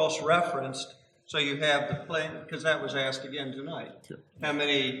it cross-referenced so you have the plan, because that was asked again tonight. Yeah. How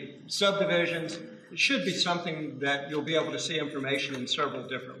many subdivisions? It should be something that you'll be able to see information in several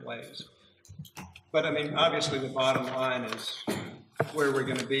different ways. But I mean, obviously the bottom line is where we're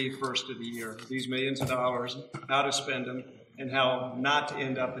going to be first of the year. These millions of dollars, how to spend them, and how not to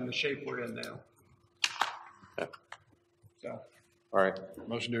end up in the shape we're in now. Okay. So. All right.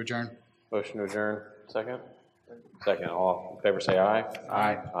 Motion to adjourn. Motion to adjourn. Second? Second. All in favor say aye.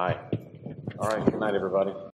 Aye. Aye. All right. Good night, everybody.